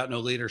over and we got no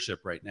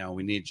leadership right now.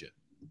 We need you.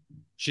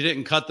 She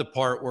didn't cut the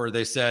part where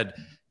they said,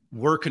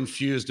 we're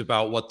confused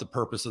about what the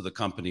purpose of the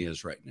company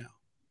is right now.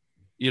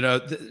 You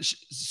know,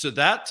 so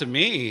that to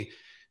me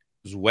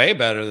was way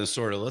better than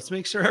sort of, let's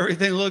make sure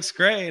everything looks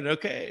great.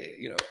 Okay.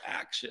 You know,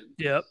 action.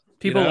 Yep.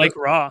 People like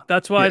raw.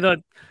 That's why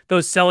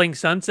those Selling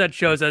Sunset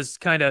shows, as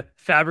kind of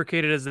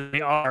fabricated as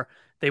they are,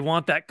 they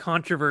want that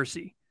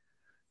controversy.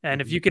 And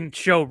if you can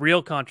show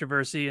real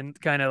controversy and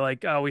kind of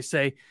like I always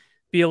say,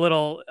 a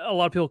lot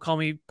of people call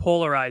me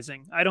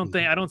polarizing. I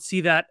don't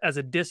see that as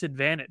a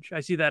disadvantage.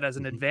 I see that as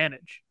an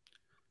advantage.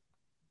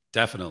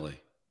 Definitely.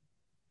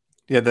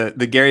 Yeah.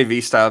 The Gary Vee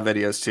style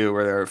videos too,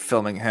 where they're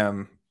filming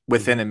him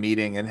within a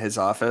meeting in his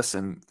office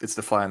and it's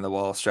the fly on the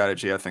wall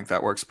strategy. I think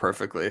that works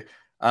perfectly.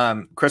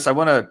 Chris, I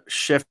want to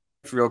shift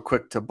real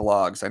quick to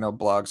blogs. I know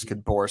blogs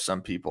could bore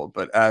some people,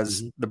 but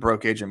as the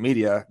Broke Agent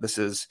Media, this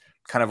is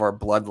kind of our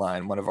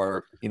bloodline, one of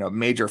our, you know,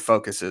 major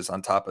focuses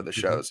on top of the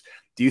shows.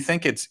 Do you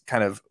think it's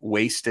kind of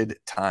wasted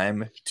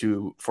time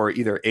for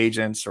either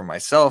agents or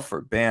myself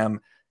or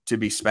BAM to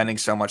be spending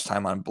so much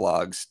time on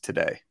blogs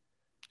today?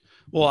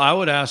 Well, I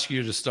would ask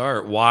you to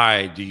start.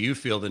 Why do you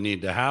feel the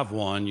need to have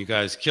one? You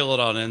guys kill it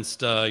on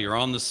Insta. You're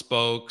on the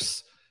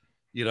spokes.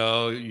 You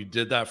know, you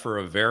did that for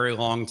a very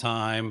long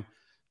time.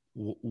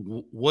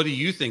 What do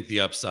you think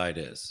the upside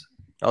is?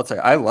 I'll tell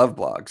you, I love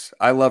blogs.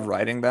 I love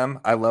writing them.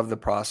 I love the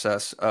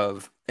process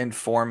of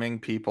informing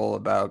people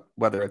about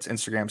whether it's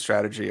Instagram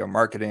strategy or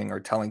marketing or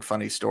telling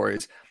funny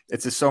stories.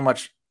 It's just so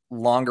much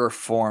longer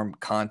form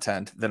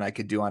content than I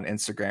could do on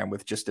Instagram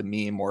with just a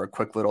meme or a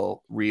quick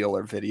little reel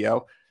or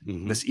video.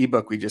 This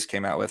ebook we just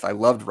came out with, I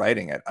loved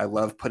writing it. I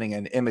love putting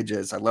in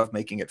images. I love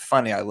making it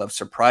funny. I love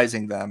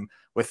surprising them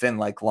within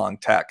like long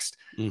text.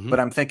 But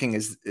I'm thinking,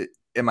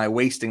 am I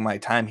wasting my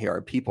time here?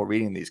 Are people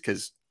reading these?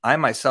 Because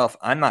I'm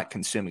not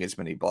consuming as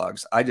many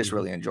blogs. I just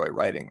really enjoy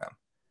writing them.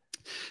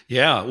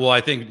 Yeah. Well,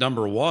 I think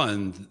number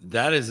one,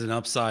 that is an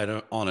upside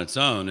on its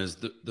own, is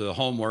the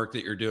homework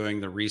that you're doing,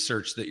 the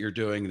research that you're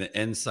doing, the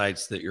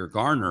insights that you're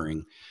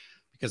garnering,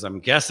 because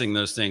I'm guessing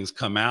those things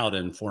come out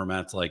in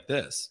formats like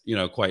this, you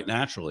know, quite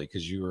naturally,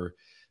 because you were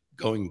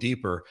going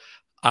deeper.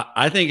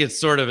 I think it's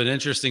sort of an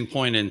interesting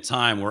point in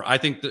time where I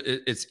think that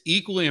it's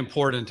equally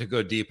important to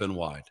go deep and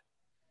wide,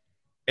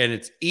 and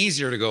it's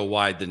easier to go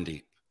wide than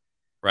deep,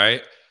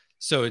 right?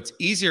 So it's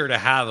easier to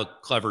have a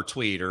clever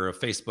tweet or a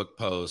Facebook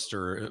post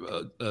or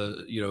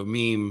a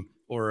meme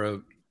or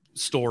a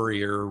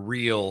story or a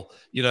reel.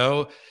 You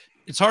know,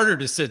 it's harder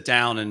to sit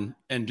down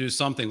and do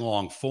something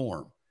long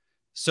form.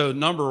 So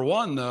number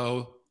one,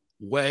 though,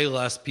 way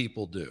less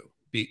people do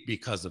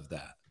because of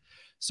that.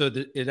 So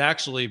it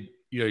actually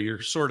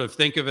you're sort of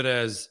think of it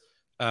as,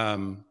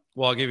 well,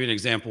 I'll give you an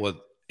example with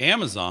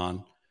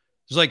Amazon.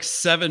 There's like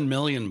 7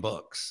 million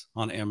books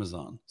on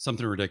Amazon,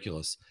 something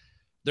ridiculous.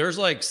 There's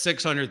like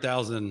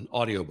 600,000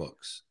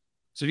 audiobooks.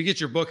 So if you get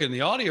your book in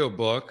the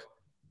audiobook,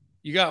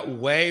 you got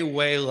way,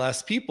 way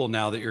less people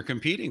now that you're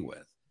competing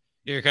with.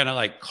 You're kind of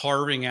like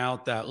carving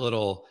out that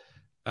little,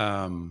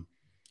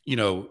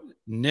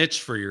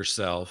 niche for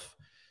yourself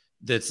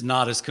that's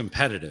not as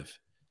competitive.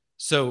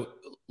 So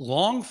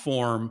long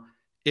form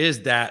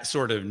is that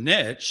sort of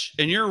niche.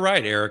 And you're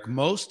right, Eric,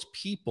 most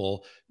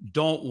people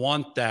don't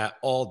want that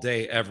all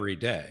day, every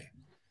day.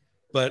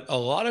 But a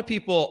lot of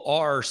people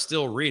are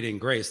still reading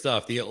great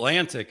stuff. The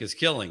Atlantic is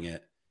killing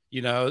it.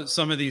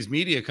 Some of these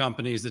media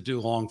companies that do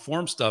long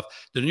form stuff,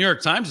 the New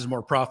York Times is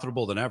more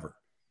profitable than ever.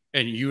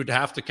 And you would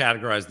have to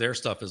categorize their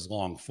stuff as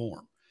long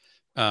form.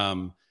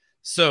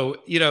 So,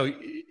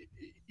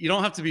 you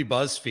don't have to be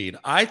BuzzFeed.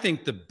 I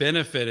think the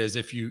benefit is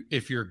if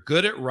you're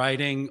good at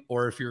writing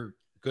or if you're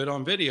good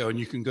on video and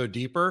you can go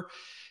deeper,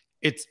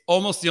 it's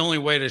almost the only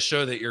way to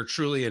show that you're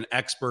truly an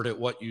expert at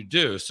what you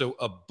do. So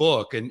a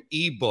book, an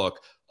ebook,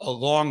 a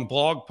long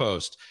blog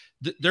post.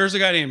 There's a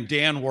guy named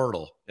Dan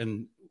Wordle,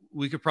 and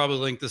we could probably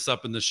link this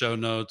up in the show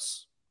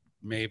notes.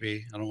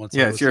 Maybe. I don't want to.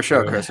 Yeah, it's your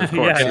show, Chris. Of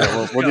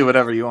course. We'll do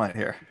whatever you want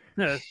here.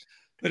 But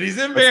he's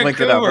in Let's Vancouver. Link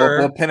it up.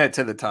 We'll pin it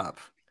to the top.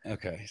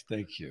 Okay,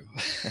 thank you.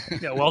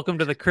 Yeah, welcome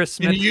to the Chris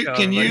Smith show.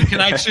 Can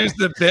I choose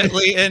the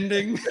bit.ly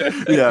ending?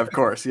 Yeah, of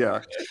course.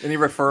 Yeah. Any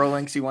referral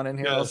links you want in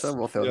here? Yes. Also,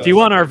 we'll throw. Do you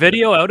want our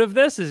video out of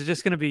this? Is it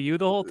just going to be you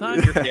the whole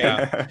time?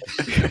 Yeah.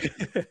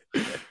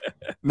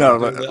 No,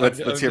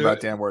 let's hear about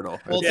Dan Wordle.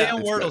 Well,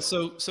 Dan Wordle.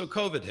 So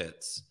COVID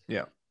hits.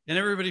 Yeah. And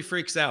everybody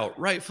freaks out,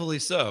 rightfully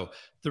so.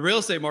 The real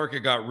estate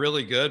market got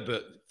really good,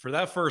 but for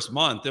that first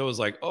month, it was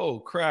like, oh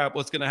crap,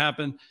 what's going to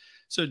happen?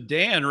 So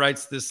Dan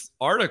writes this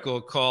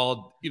article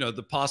called,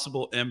 the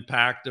possible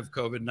impact of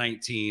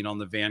COVID-19 on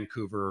the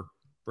Vancouver,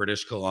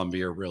 British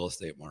Columbia real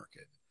estate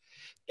market.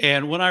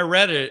 And when I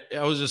read it,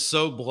 I was just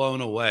so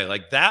blown away.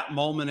 Like that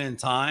moment in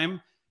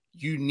time,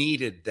 you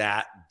needed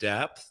that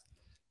depth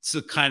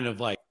to kind of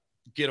like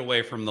get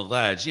away from the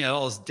ledge.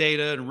 All this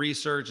data and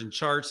research and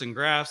charts and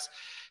graphs.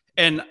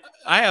 And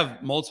I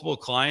have multiple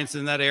clients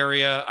in that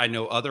area. I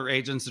know other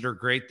agents that are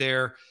great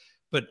there.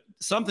 But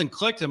something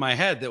clicked in my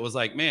head that was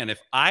like, man, if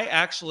I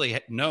actually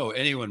know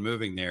anyone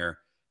moving there,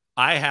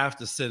 I have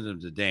to send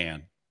them to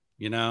Dan,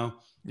 Yeah.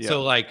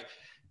 So like,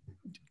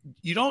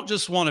 you don't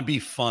just want to be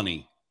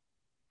funny.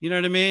 You know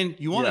what I mean?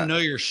 You want to know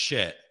your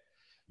shit.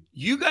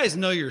 You guys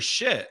know your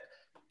shit.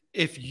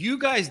 If you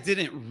guys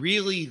didn't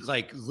really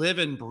like live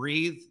and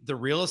breathe the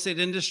real estate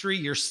industry,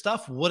 your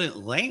stuff wouldn't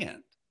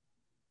land.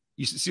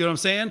 You see what I'm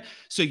saying?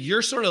 So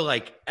you're sort of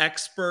like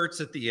experts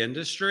at the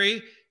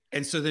industry.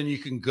 And so then you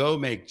can go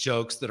make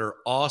jokes that are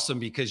awesome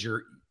because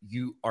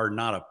you are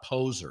not a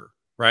poser,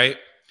 right?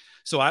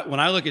 So when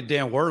I look at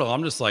Dan Wordle,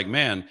 I'm just like,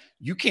 man,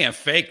 you can't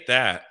fake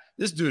that.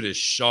 This dude is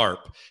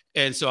sharp.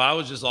 And so I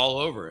was just all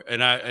over it.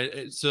 And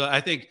I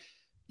think,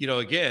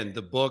 again,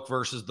 the book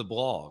versus the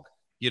blog,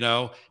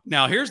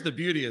 Now here's the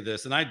beauty of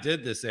this. And I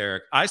did this,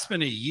 Eric. I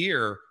spent a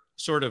year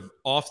sort of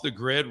off the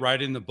grid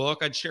writing the book.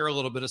 I'd share a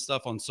little bit of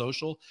stuff on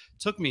social. It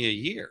took me a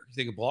year. You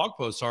think a blog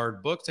post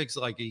hard, book takes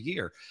like a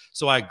year.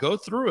 So I go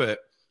through it,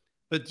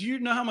 but do you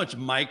know how much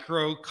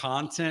micro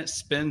content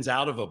spins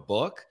out of a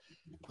book?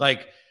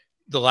 Like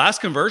the last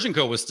Conversion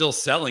Code was still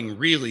selling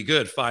really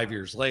good 5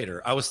 years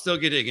later. I was still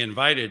getting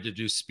invited to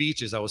do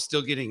speeches. I was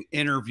still getting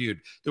interviewed.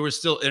 There were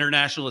still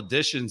international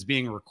editions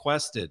being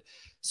requested.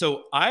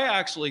 So I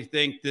actually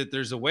think that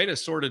there's a way to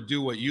sort of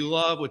do what you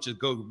love, which is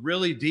go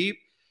really deep.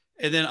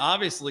 And then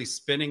obviously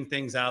spinning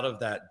things out of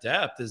that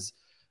depth is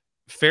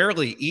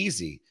fairly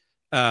easy.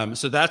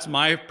 So that's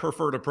my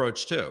preferred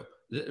approach too.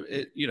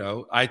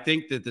 I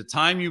think that the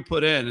time you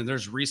put in, and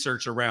there's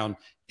research around,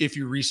 if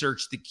you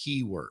research the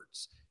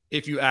keywords,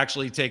 if you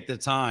actually take the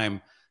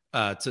time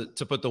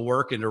to put the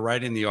work into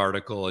writing the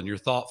article and you're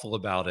thoughtful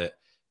about it,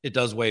 it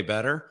does way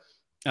better.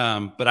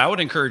 But I would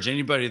encourage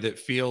anybody that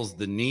feels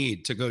the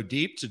need to go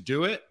deep to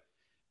do it,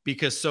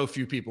 because so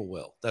few people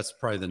will. That's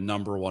probably the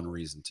number one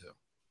reason too.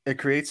 It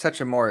creates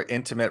such a more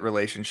intimate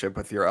relationship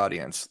with your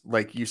audience.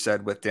 Like you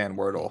said, with Dan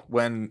Wordle,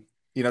 when,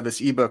 this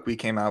ebook we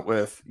came out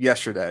with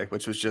yesterday,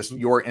 which was just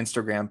your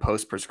Instagram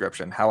post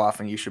prescription, how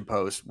often you should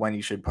post, when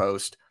you should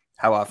post,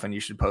 how often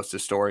you should post to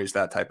stories,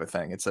 that type of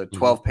thing. It's a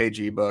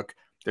 12-page ebook.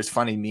 There's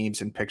funny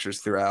memes and pictures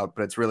throughout,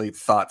 but it's really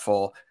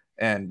thoughtful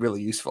and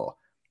really useful.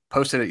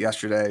 Posted it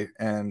yesterday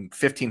and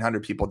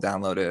 1,500 people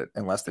downloaded it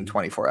in less than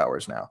 24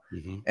 hours now.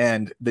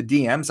 And the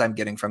DMs I'm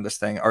getting from this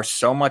thing are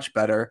so much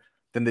better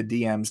than the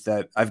DMs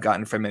that I've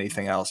gotten from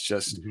anything else.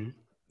 Just,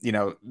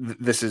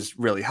 this is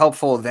really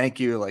helpful. Thank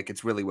you. Like,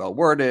 it's really well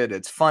worded.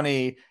 It's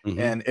funny.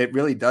 And it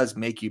really does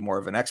make you more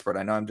of an expert.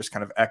 I know I'm just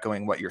kind of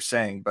echoing what you're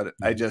saying, but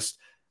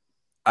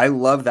I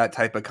love that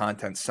type of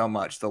content so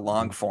much, the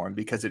long form,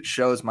 because it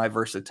shows my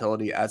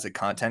versatility as a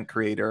content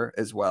creator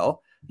as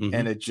well.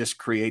 and it just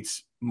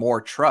creates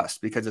more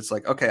trust, because it's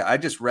like, okay, I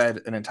just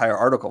read an entire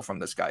article from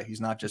this guy.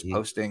 He's not just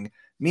posting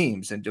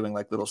memes and doing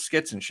like little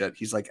skits and shit.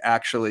 He's like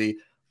actually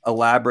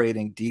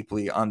elaborating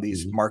deeply on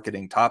these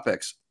marketing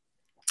topics,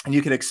 and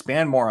you can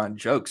expand more on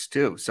jokes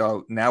too.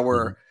 So now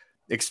we're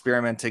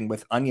experimenting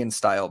with onion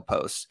style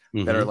posts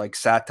that are like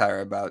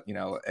satire about, you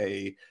know,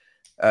 a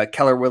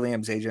Keller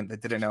Williams agent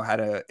that didn't know how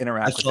to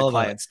interact with the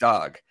client's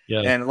dog.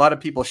 Yeah. And a lot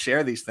of people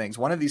share these things.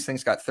 One of these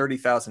things got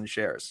 30,000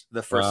 shares,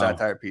 the first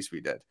satire piece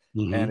we did.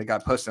 And it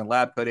got posted in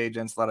Lab Coat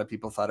Agents. A lot of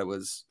people thought it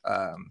was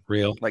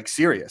real, like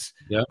serious.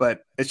 Yeah.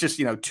 But it's just,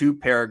 you know, 2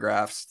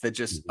 paragraphs that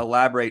just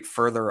elaborate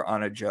further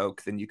on a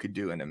joke than you could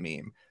do in a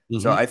meme.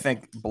 So I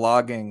think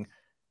blogging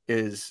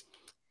is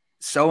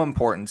so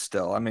important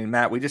still. I mean,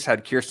 Matt, we just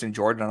had Kirsten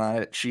Jordan on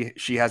it.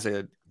 She has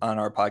on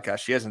our podcast,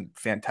 she has a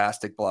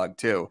fantastic blog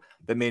too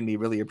that made me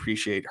really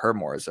appreciate her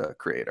more as a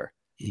creator.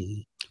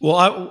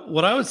 Well,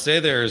 what I would say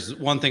there is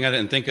one thing I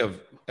didn't think of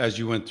as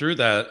you went through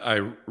that.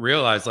 I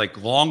realized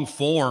like long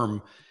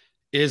form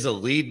is a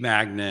lead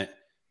magnet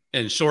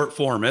and short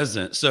form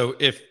isn't. So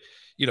if,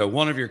 you know,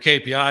 one of your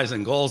KPIs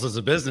and goals as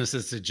a business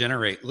is to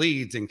generate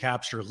leads and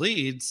capture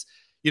leads,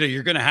 you know,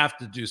 you're going to have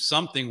to do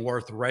something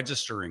worth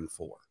registering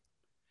for.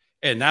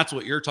 And that's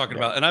what you're talking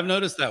about. And I've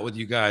noticed that with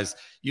you guys.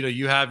 You know,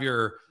 you have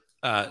your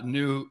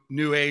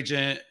new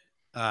agent.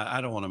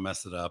 I don't want to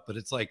mess it up, but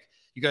it's like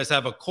you guys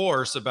have a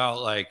course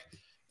about like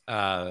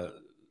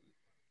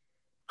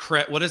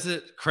what is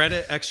it?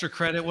 Credit, extra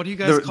credit. What do you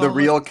guys call it?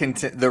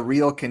 The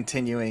real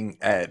continuing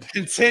ed.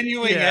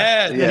 Continuing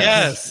ed.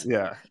 Yes.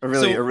 Yeah. A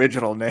really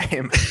original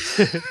name.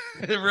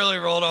 It really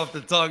rolled off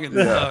the tongue and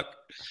the duck.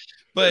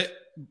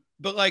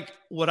 But like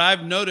what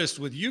I've noticed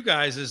with you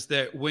guys is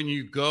that when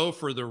you go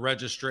for the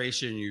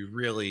registration, you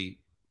really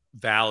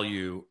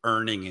value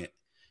earning it,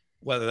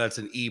 whether that's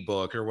an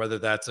ebook or whether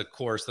that's a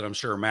course that I'm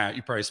sure, Matt,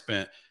 you probably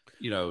spent,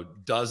 you know,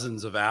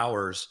 dozens of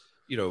hours,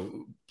 you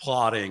know,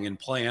 plotting and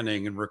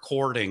planning and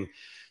recording.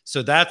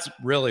 So that's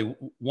really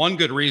one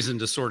good reason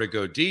to sort of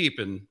go deep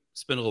and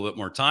spend a little bit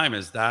more time,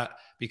 is that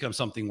becomes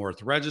something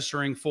worth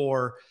registering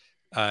for.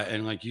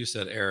 And like you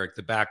said, Eric,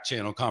 the back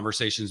channel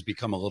conversations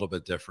become a little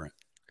bit different.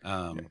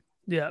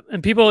 Yeah.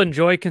 And people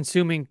enjoy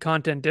consuming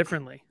content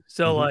differently.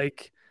 So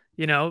like,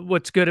 you know,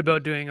 what's good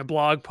about doing a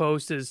blog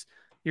post is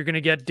you're going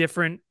to get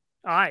different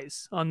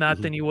eyes on that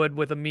than you would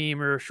with a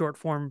meme or a short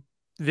form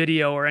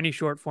video or any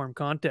short form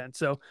content.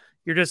 So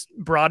you're just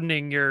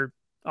broadening your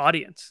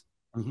audience.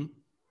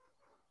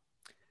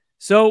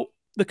 So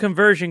the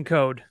conversion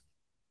code,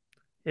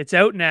 it's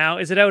out now.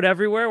 Is it out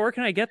everywhere? Where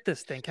can I get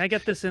this thing? Can I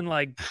get this in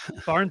like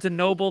Barnes and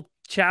Noble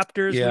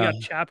chapters? We got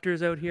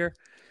chapters out here.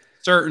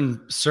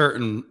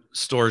 Certain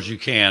stores you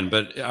can,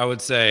 but I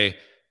would say,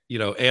 you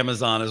know,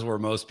 Amazon is where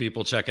most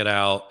people check it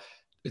out.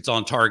 It's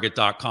on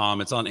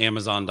Target.com. It's on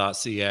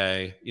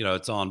Amazon.ca. You know,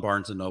 it's on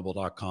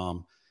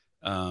BarnesandNoble.com.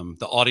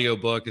 The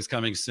audiobook is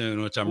coming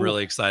soon, which I'm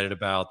really excited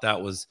about.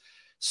 That was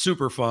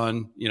super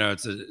fun. You know,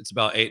 it's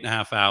about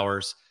 8.5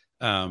 hours.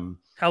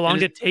 How long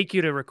did it take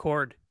you to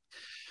record?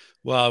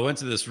 Well, I went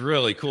to this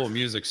really cool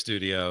music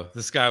studio.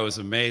 This guy was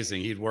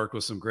amazing. He'd worked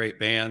with some great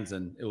bands,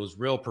 and it was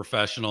real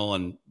professional.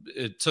 And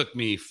it took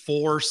me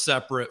 4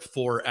 separate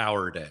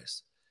 4-hour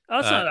days. Oh,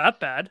 it's not that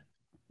bad.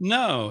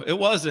 No, it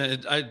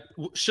wasn't. I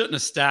shouldn't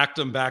have stacked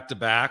them back to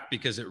back,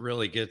 because it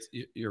really gets,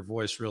 your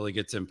voice really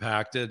gets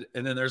impacted.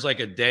 And then there's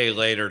like a day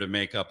later to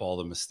make up all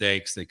the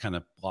mistakes. They kind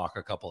of block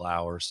a couple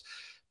hours.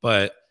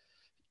 But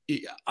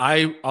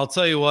I'll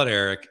tell you what,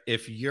 Eric, and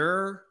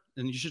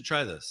you should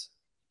try this.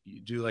 You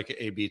do like an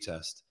A/B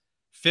test.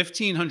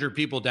 1,500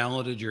 people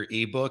downloaded your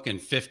ebook and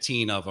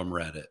 15 of them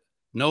read it.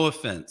 No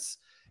offense.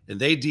 And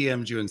they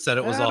DM'd you and said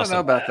it was awesome. I don't know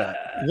about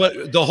that.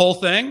 What, the whole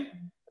thing?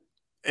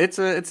 It's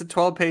a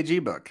 12-page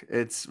ebook.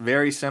 It's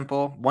very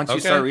simple. Once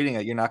you start reading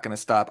it, you're not going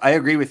to stop. I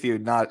agree with you.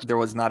 There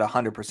was not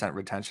 100%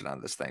 retention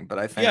on this thing, but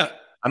I think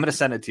I'm going to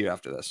send it to you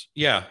after this.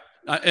 Yeah.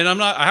 And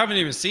I haven't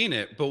even seen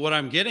it, but what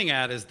I'm getting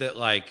at is that,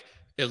 like,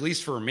 at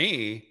least for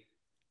me,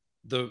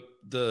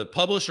 the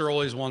publisher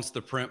always wants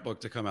the print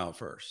book to come out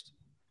first.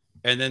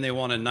 And then they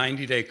want a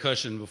 90-day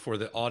cushion before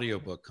the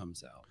audiobook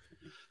comes out.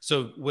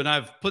 So when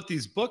I've put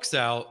these books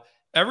out,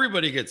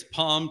 everybody gets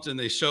pumped and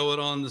they show it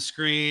on the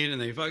screen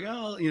and they like,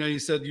 oh, you know, you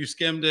said you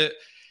skimmed it.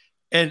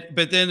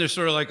 But then there's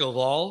sort of like a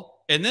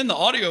lull. And then the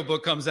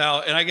audiobook comes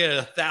out and I get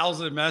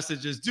 1,000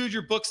 messages. Dude,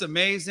 your book's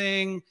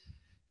amazing.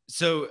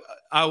 So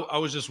I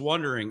was just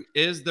wondering,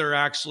 is there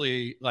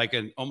actually like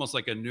almost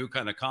like a new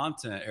kind of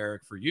content,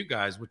 Eric, for you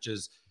guys, which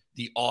is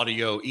the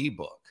audio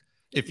ebook?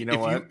 If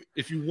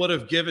you would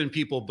have given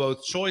people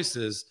both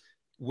choices,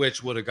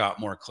 which would have got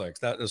more clicks?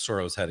 That is where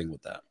I was heading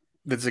with that.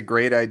 That's a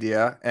great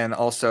idea. And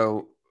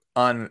also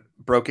on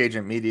Broke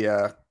Agent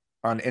Media,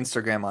 on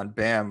Instagram, on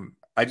BAM,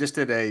 I just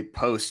did a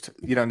post,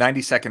 you know,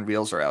 90-second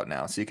reels are out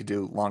now. So you could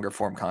do longer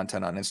form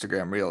content on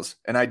Instagram reels.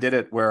 And I did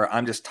it where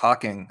I'm just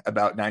talking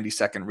about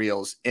 90-second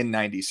reels in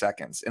 90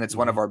 seconds. And it's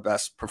one of our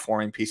best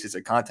performing pieces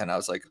of content. I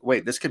was like,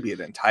 wait, this could be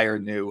an entire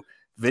new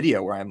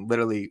video where I'm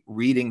literally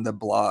reading the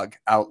blog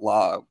out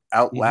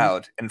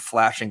loud and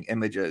flashing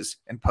images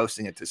and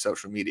posting it to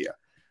social media.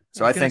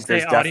 So I think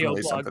there's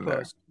definitely something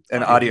there.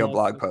 An audio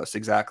blog post,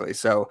 exactly.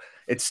 So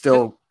it's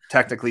still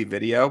technically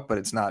video, but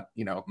it's not,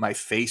 you know, my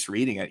face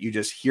reading it. You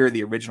just hear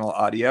the original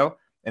audio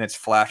and it's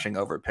flashing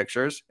over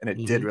pictures, and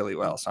it did really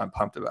well. So I'm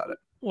pumped about it.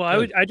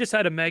 Well, I just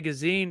had a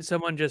magazine.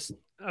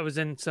 I was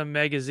in some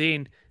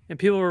magazine, and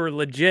people were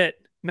legit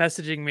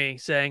messaging me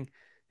saying,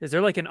 is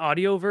there like an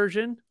audio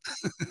version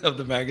of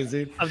the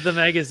magazine? Like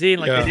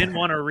they didn't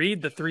want to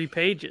read the 3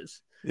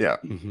 pages. Yeah.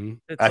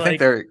 I think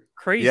they're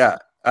crazy. Yeah,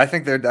 I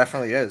think there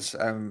definitely is.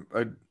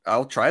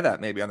 I'll try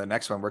that maybe on the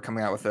next one. We're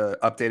coming out with the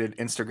updated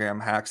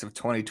Instagram hacks of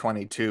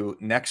 2022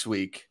 next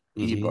week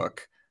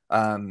ebook.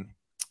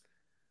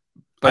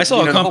 But I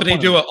saw a company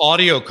do an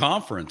audio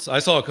conference. I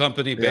saw a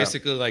company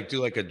basically like do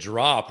like a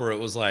drop where it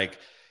was like,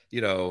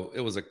 you know,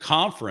 it was a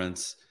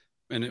conference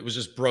and it was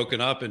just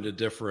broken up into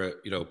different,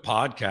 you know,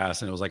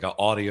 podcasts, and it was like an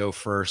audio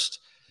first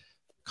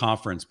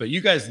conference. But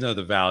you guys know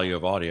the value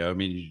of audio. I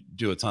mean, you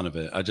do a ton of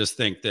it. I just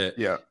think that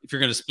if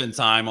you're going to spend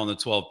time on the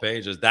 12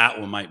 pages, that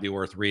one might be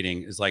worth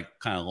reading. Is like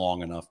kind of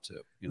long enough to,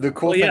 you know? The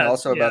cool thing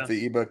also about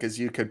the ebook is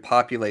you could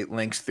populate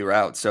links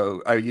throughout.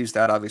 So I use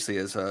that obviously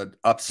as a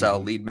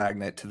upsell lead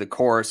magnet to the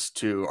course,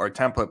 to our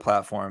template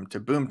platform,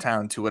 to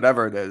Boomtown, to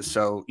whatever it is.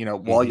 So, you know,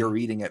 while you're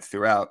reading it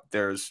throughout,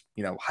 there's,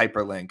 you know,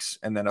 hyperlinks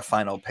and then a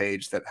final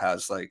page that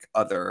has like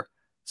other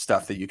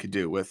stuff that you could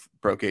do with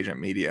Broke Agent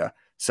Media.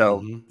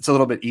 So it's a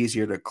little bit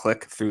easier to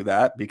click through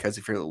that, because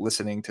if you're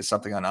listening to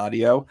something on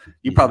audio,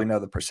 you probably know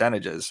the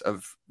percentages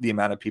of the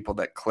amount of people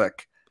that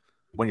click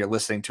when you're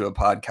listening to a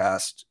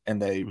podcast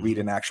and they read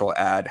an actual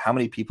ad. How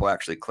many people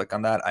actually click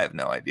on that? I have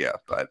no idea,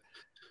 but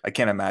I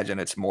can't imagine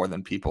it's more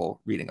than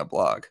people reading a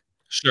blog.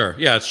 Sure.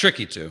 Yeah, it's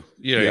tricky too.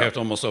 You know, you have to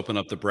almost open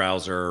up the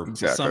browser.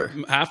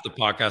 Exactly. Half the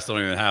podcasts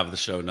don't even have the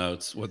show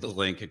notes with the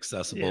link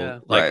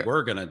accessible like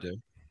we're going to do.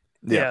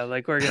 Yeah,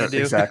 like we're going to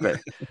do. Exactly.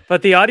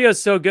 But the audio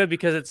is so good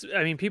because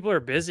people are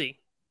busy.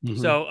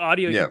 So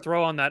audio, you can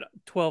throw on that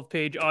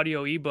 12-page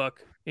audio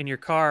ebook in your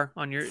car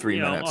on your,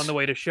 3 minutes on the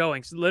way to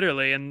showings,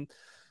 literally. And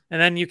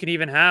then you can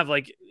even have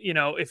like, you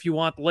know, if you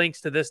want links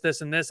to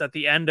this, and this at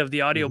the end of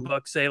the audio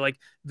book, say like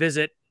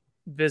visit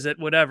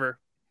whatever.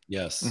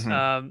 Yes.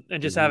 And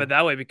just have it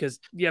that way, because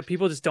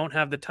people just don't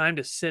have the time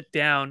to sit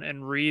down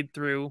and read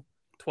through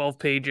 12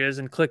 pages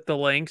and click the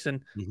links,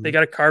 and they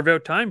got to carve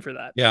out time for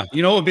that. Yeah.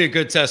 You know, what would be a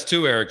good test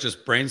too, Eric,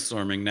 just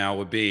brainstorming now,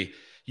 would be,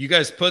 you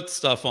guys put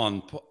stuff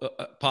on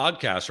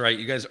podcasts, right?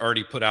 You guys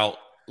already put out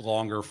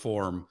longer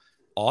form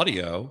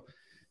audio.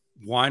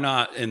 Why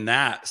not in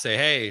that say,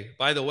 hey,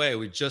 by the way,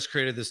 we just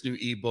created this new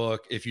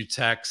ebook. If you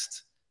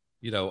text,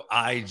 you know,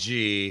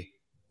 IG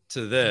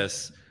to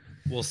this,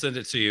 we'll send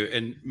it to you,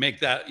 and make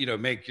that, you know,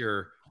 make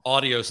your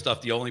audio stuff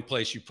the only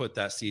place you put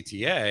that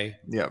CTA.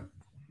 Yeah.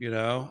 You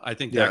know, I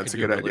think that could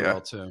be a good idea. Well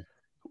too.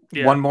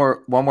 Yeah. One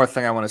more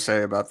thing I want to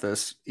say about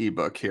this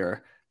ebook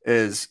here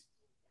is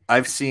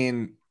I've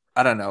seen,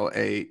 I don't know,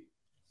 a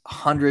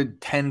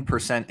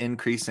 110%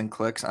 increase in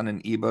clicks on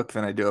an ebook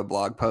than I do a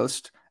blog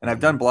post. And I've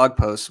done blog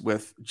posts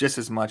with just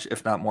as much,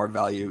 if not more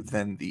value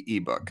than the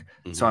ebook.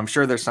 So I'm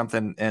sure there's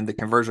something in the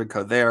conversion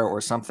code there,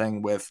 or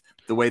something with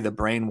the way the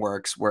brain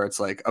works, where it's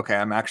like, okay,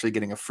 I'm actually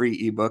getting a free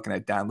ebook and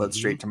it downloads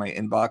straight to my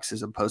inbox,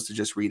 as opposed to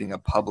just reading a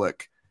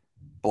public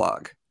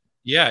blog.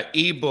 Yeah,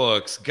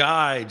 ebooks,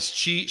 guides,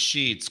 cheat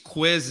sheets,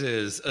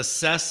 quizzes,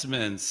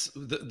 assessments,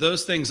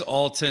 those things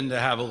all tend to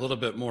have a little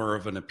bit more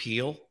of an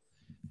appeal.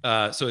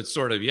 So it's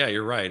sort of,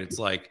 you're right. It's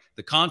like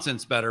the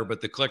content's better, but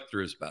the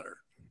click-through is better.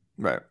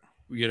 Right.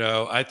 You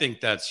know, I think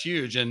that's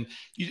huge. And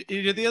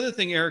the other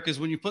thing, Eric, is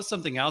when you put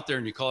something out there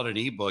and you call it an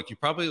ebook, you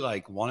probably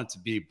like want it to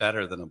be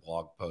better than a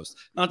blog post.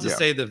 Not to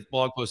say the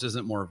blog post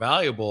isn't more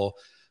valuable,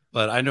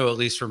 but I know, at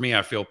least for me,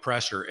 I feel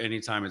pressure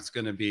anytime it's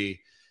going to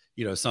be,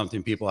 you know,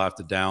 something people have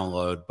to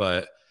download.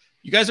 But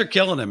you guys are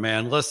killing it,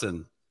 man.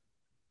 Listen,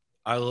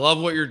 I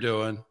love what you're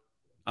doing.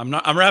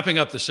 I'm wrapping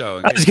up the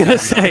show. I was gonna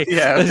say,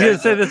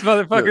 this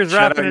motherfucker's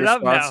wrapping it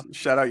up now.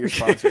 Shout out your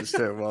sponsors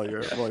too while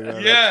you're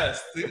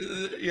yes,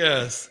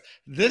 yes.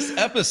 This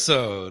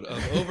episode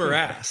of Over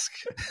Ask.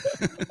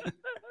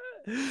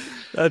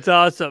 That's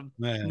awesome.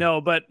 Man.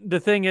 No, but the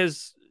thing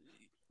is,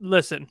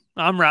 listen,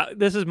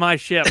 this is my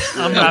ship.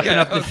 I'm wrapping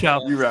up the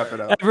show. You wrap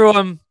it up.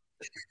 Everyone,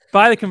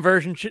 buy the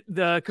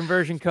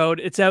conversion code.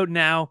 It's out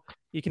now.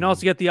 You can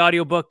also get the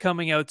audiobook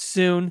coming out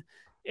soon.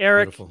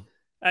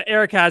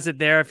 Eric has it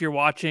there if you're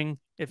watching.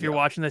 If you're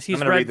watching this,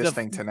 he's read this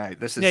thing tonight.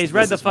 He's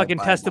read the fucking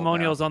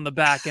testimonials on the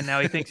back, and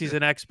now he thinks he's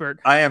an expert.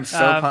 I am so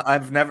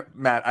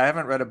Matt, I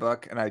haven't read a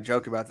book, and I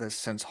joke about this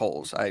since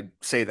Holes. I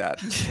say that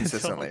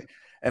consistently.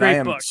 And I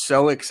am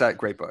so excited.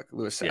 Great book,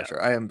 Louis Satcher.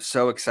 I am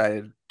so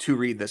excited to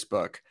read this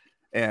book.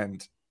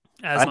 And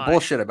I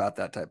bullshit about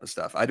that type of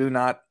stuff. I do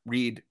not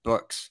read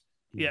books.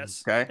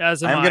 Yes. Okay. I'm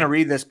going to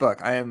read this book.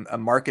 I am a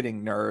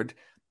marketing nerd.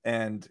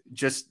 And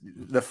just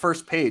the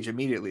first page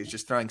immediately is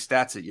just throwing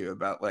stats at you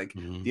about like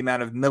the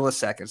amount of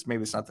milliseconds.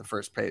 Maybe it's not the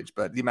first page,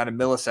 but the amount of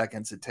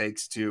milliseconds it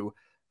takes to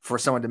for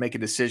someone to make a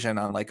decision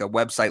on like a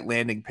website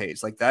landing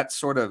page. Like that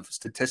sort of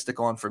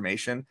statistical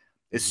information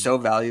is so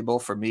valuable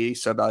for me,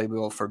 so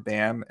valuable for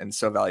BAM, and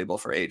so valuable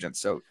for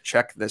agents. So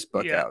check this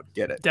book out.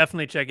 Get it.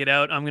 Definitely check it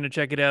out. I'm going to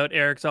check it out.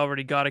 Eric's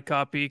already got a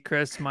copy.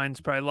 Chris, mine's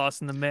probably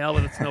lost in the mail,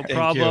 but it's no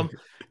problem.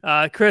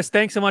 Chris,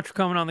 thanks so much for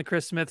coming on the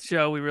Chris Smith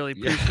Show. We really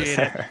appreciate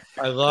it.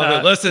 I love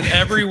it. Listen,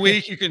 every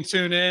week you can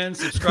tune in,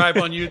 subscribe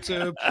on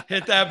YouTube,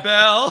 hit that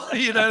bell.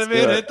 You know what I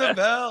mean? Hit the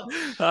bell.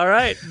 All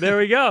right. There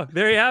we go.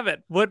 There you have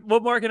it. What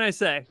more can I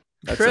say?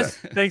 That's Chris,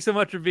 thanks so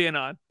much for being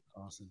on.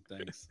 Awesome.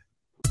 Thanks.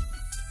 The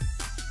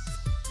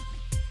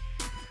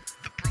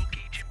Broke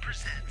Agent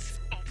presents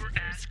Over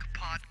Ask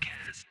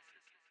Podcast.